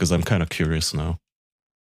controversial? Because I'm kind of curious now.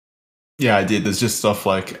 Yeah, I did. There's just stuff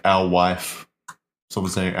like our wife.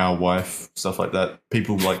 Someone saying our wife, stuff like that.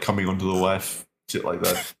 People like coming onto the wife, shit like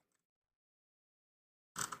that.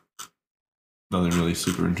 Nothing really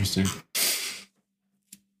super interesting.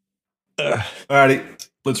 Alrighty,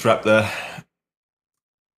 let's wrap there.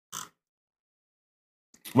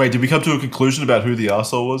 Wait, did we come to a conclusion about who the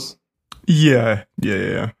arsehole was? Yeah.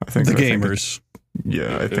 I think The I think gamers.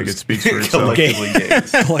 I think it was speaks for itself. collectively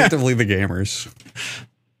games. Collectively, the gamers.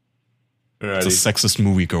 The Alrighty. sexist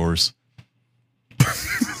moviegoers.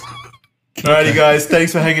 Alrighty, guys.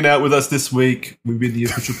 Thanks for hanging out with us this week. We've been the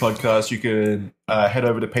official podcast. You can head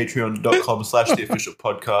over to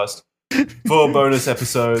patreon.com/theofficialpodcast for bonus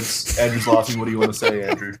episodes. Andrew's laughing. What do you want to say,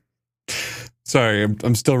 Andrew? Sorry,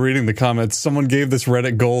 I'm still reading the comments. Someone gave this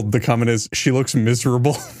Reddit gold. The comment is, "She looks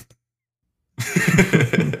miserable."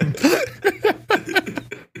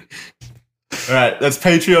 All right, that's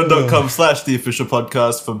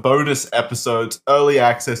patreon.com/theofficialpodcast for bonus episodes, early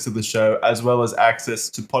access to the show, as well as access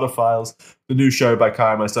to Podophiles, the new show by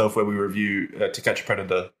Kai and myself where we review To Catch a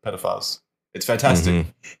Predator Pedophiles. It's fantastic. Mhm.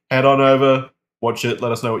 Head on over, watch it,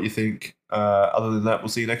 let us know what you think. Other than that, we'll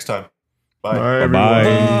see you next time. Bye. Bye, everyone. Bye.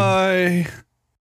 Bye.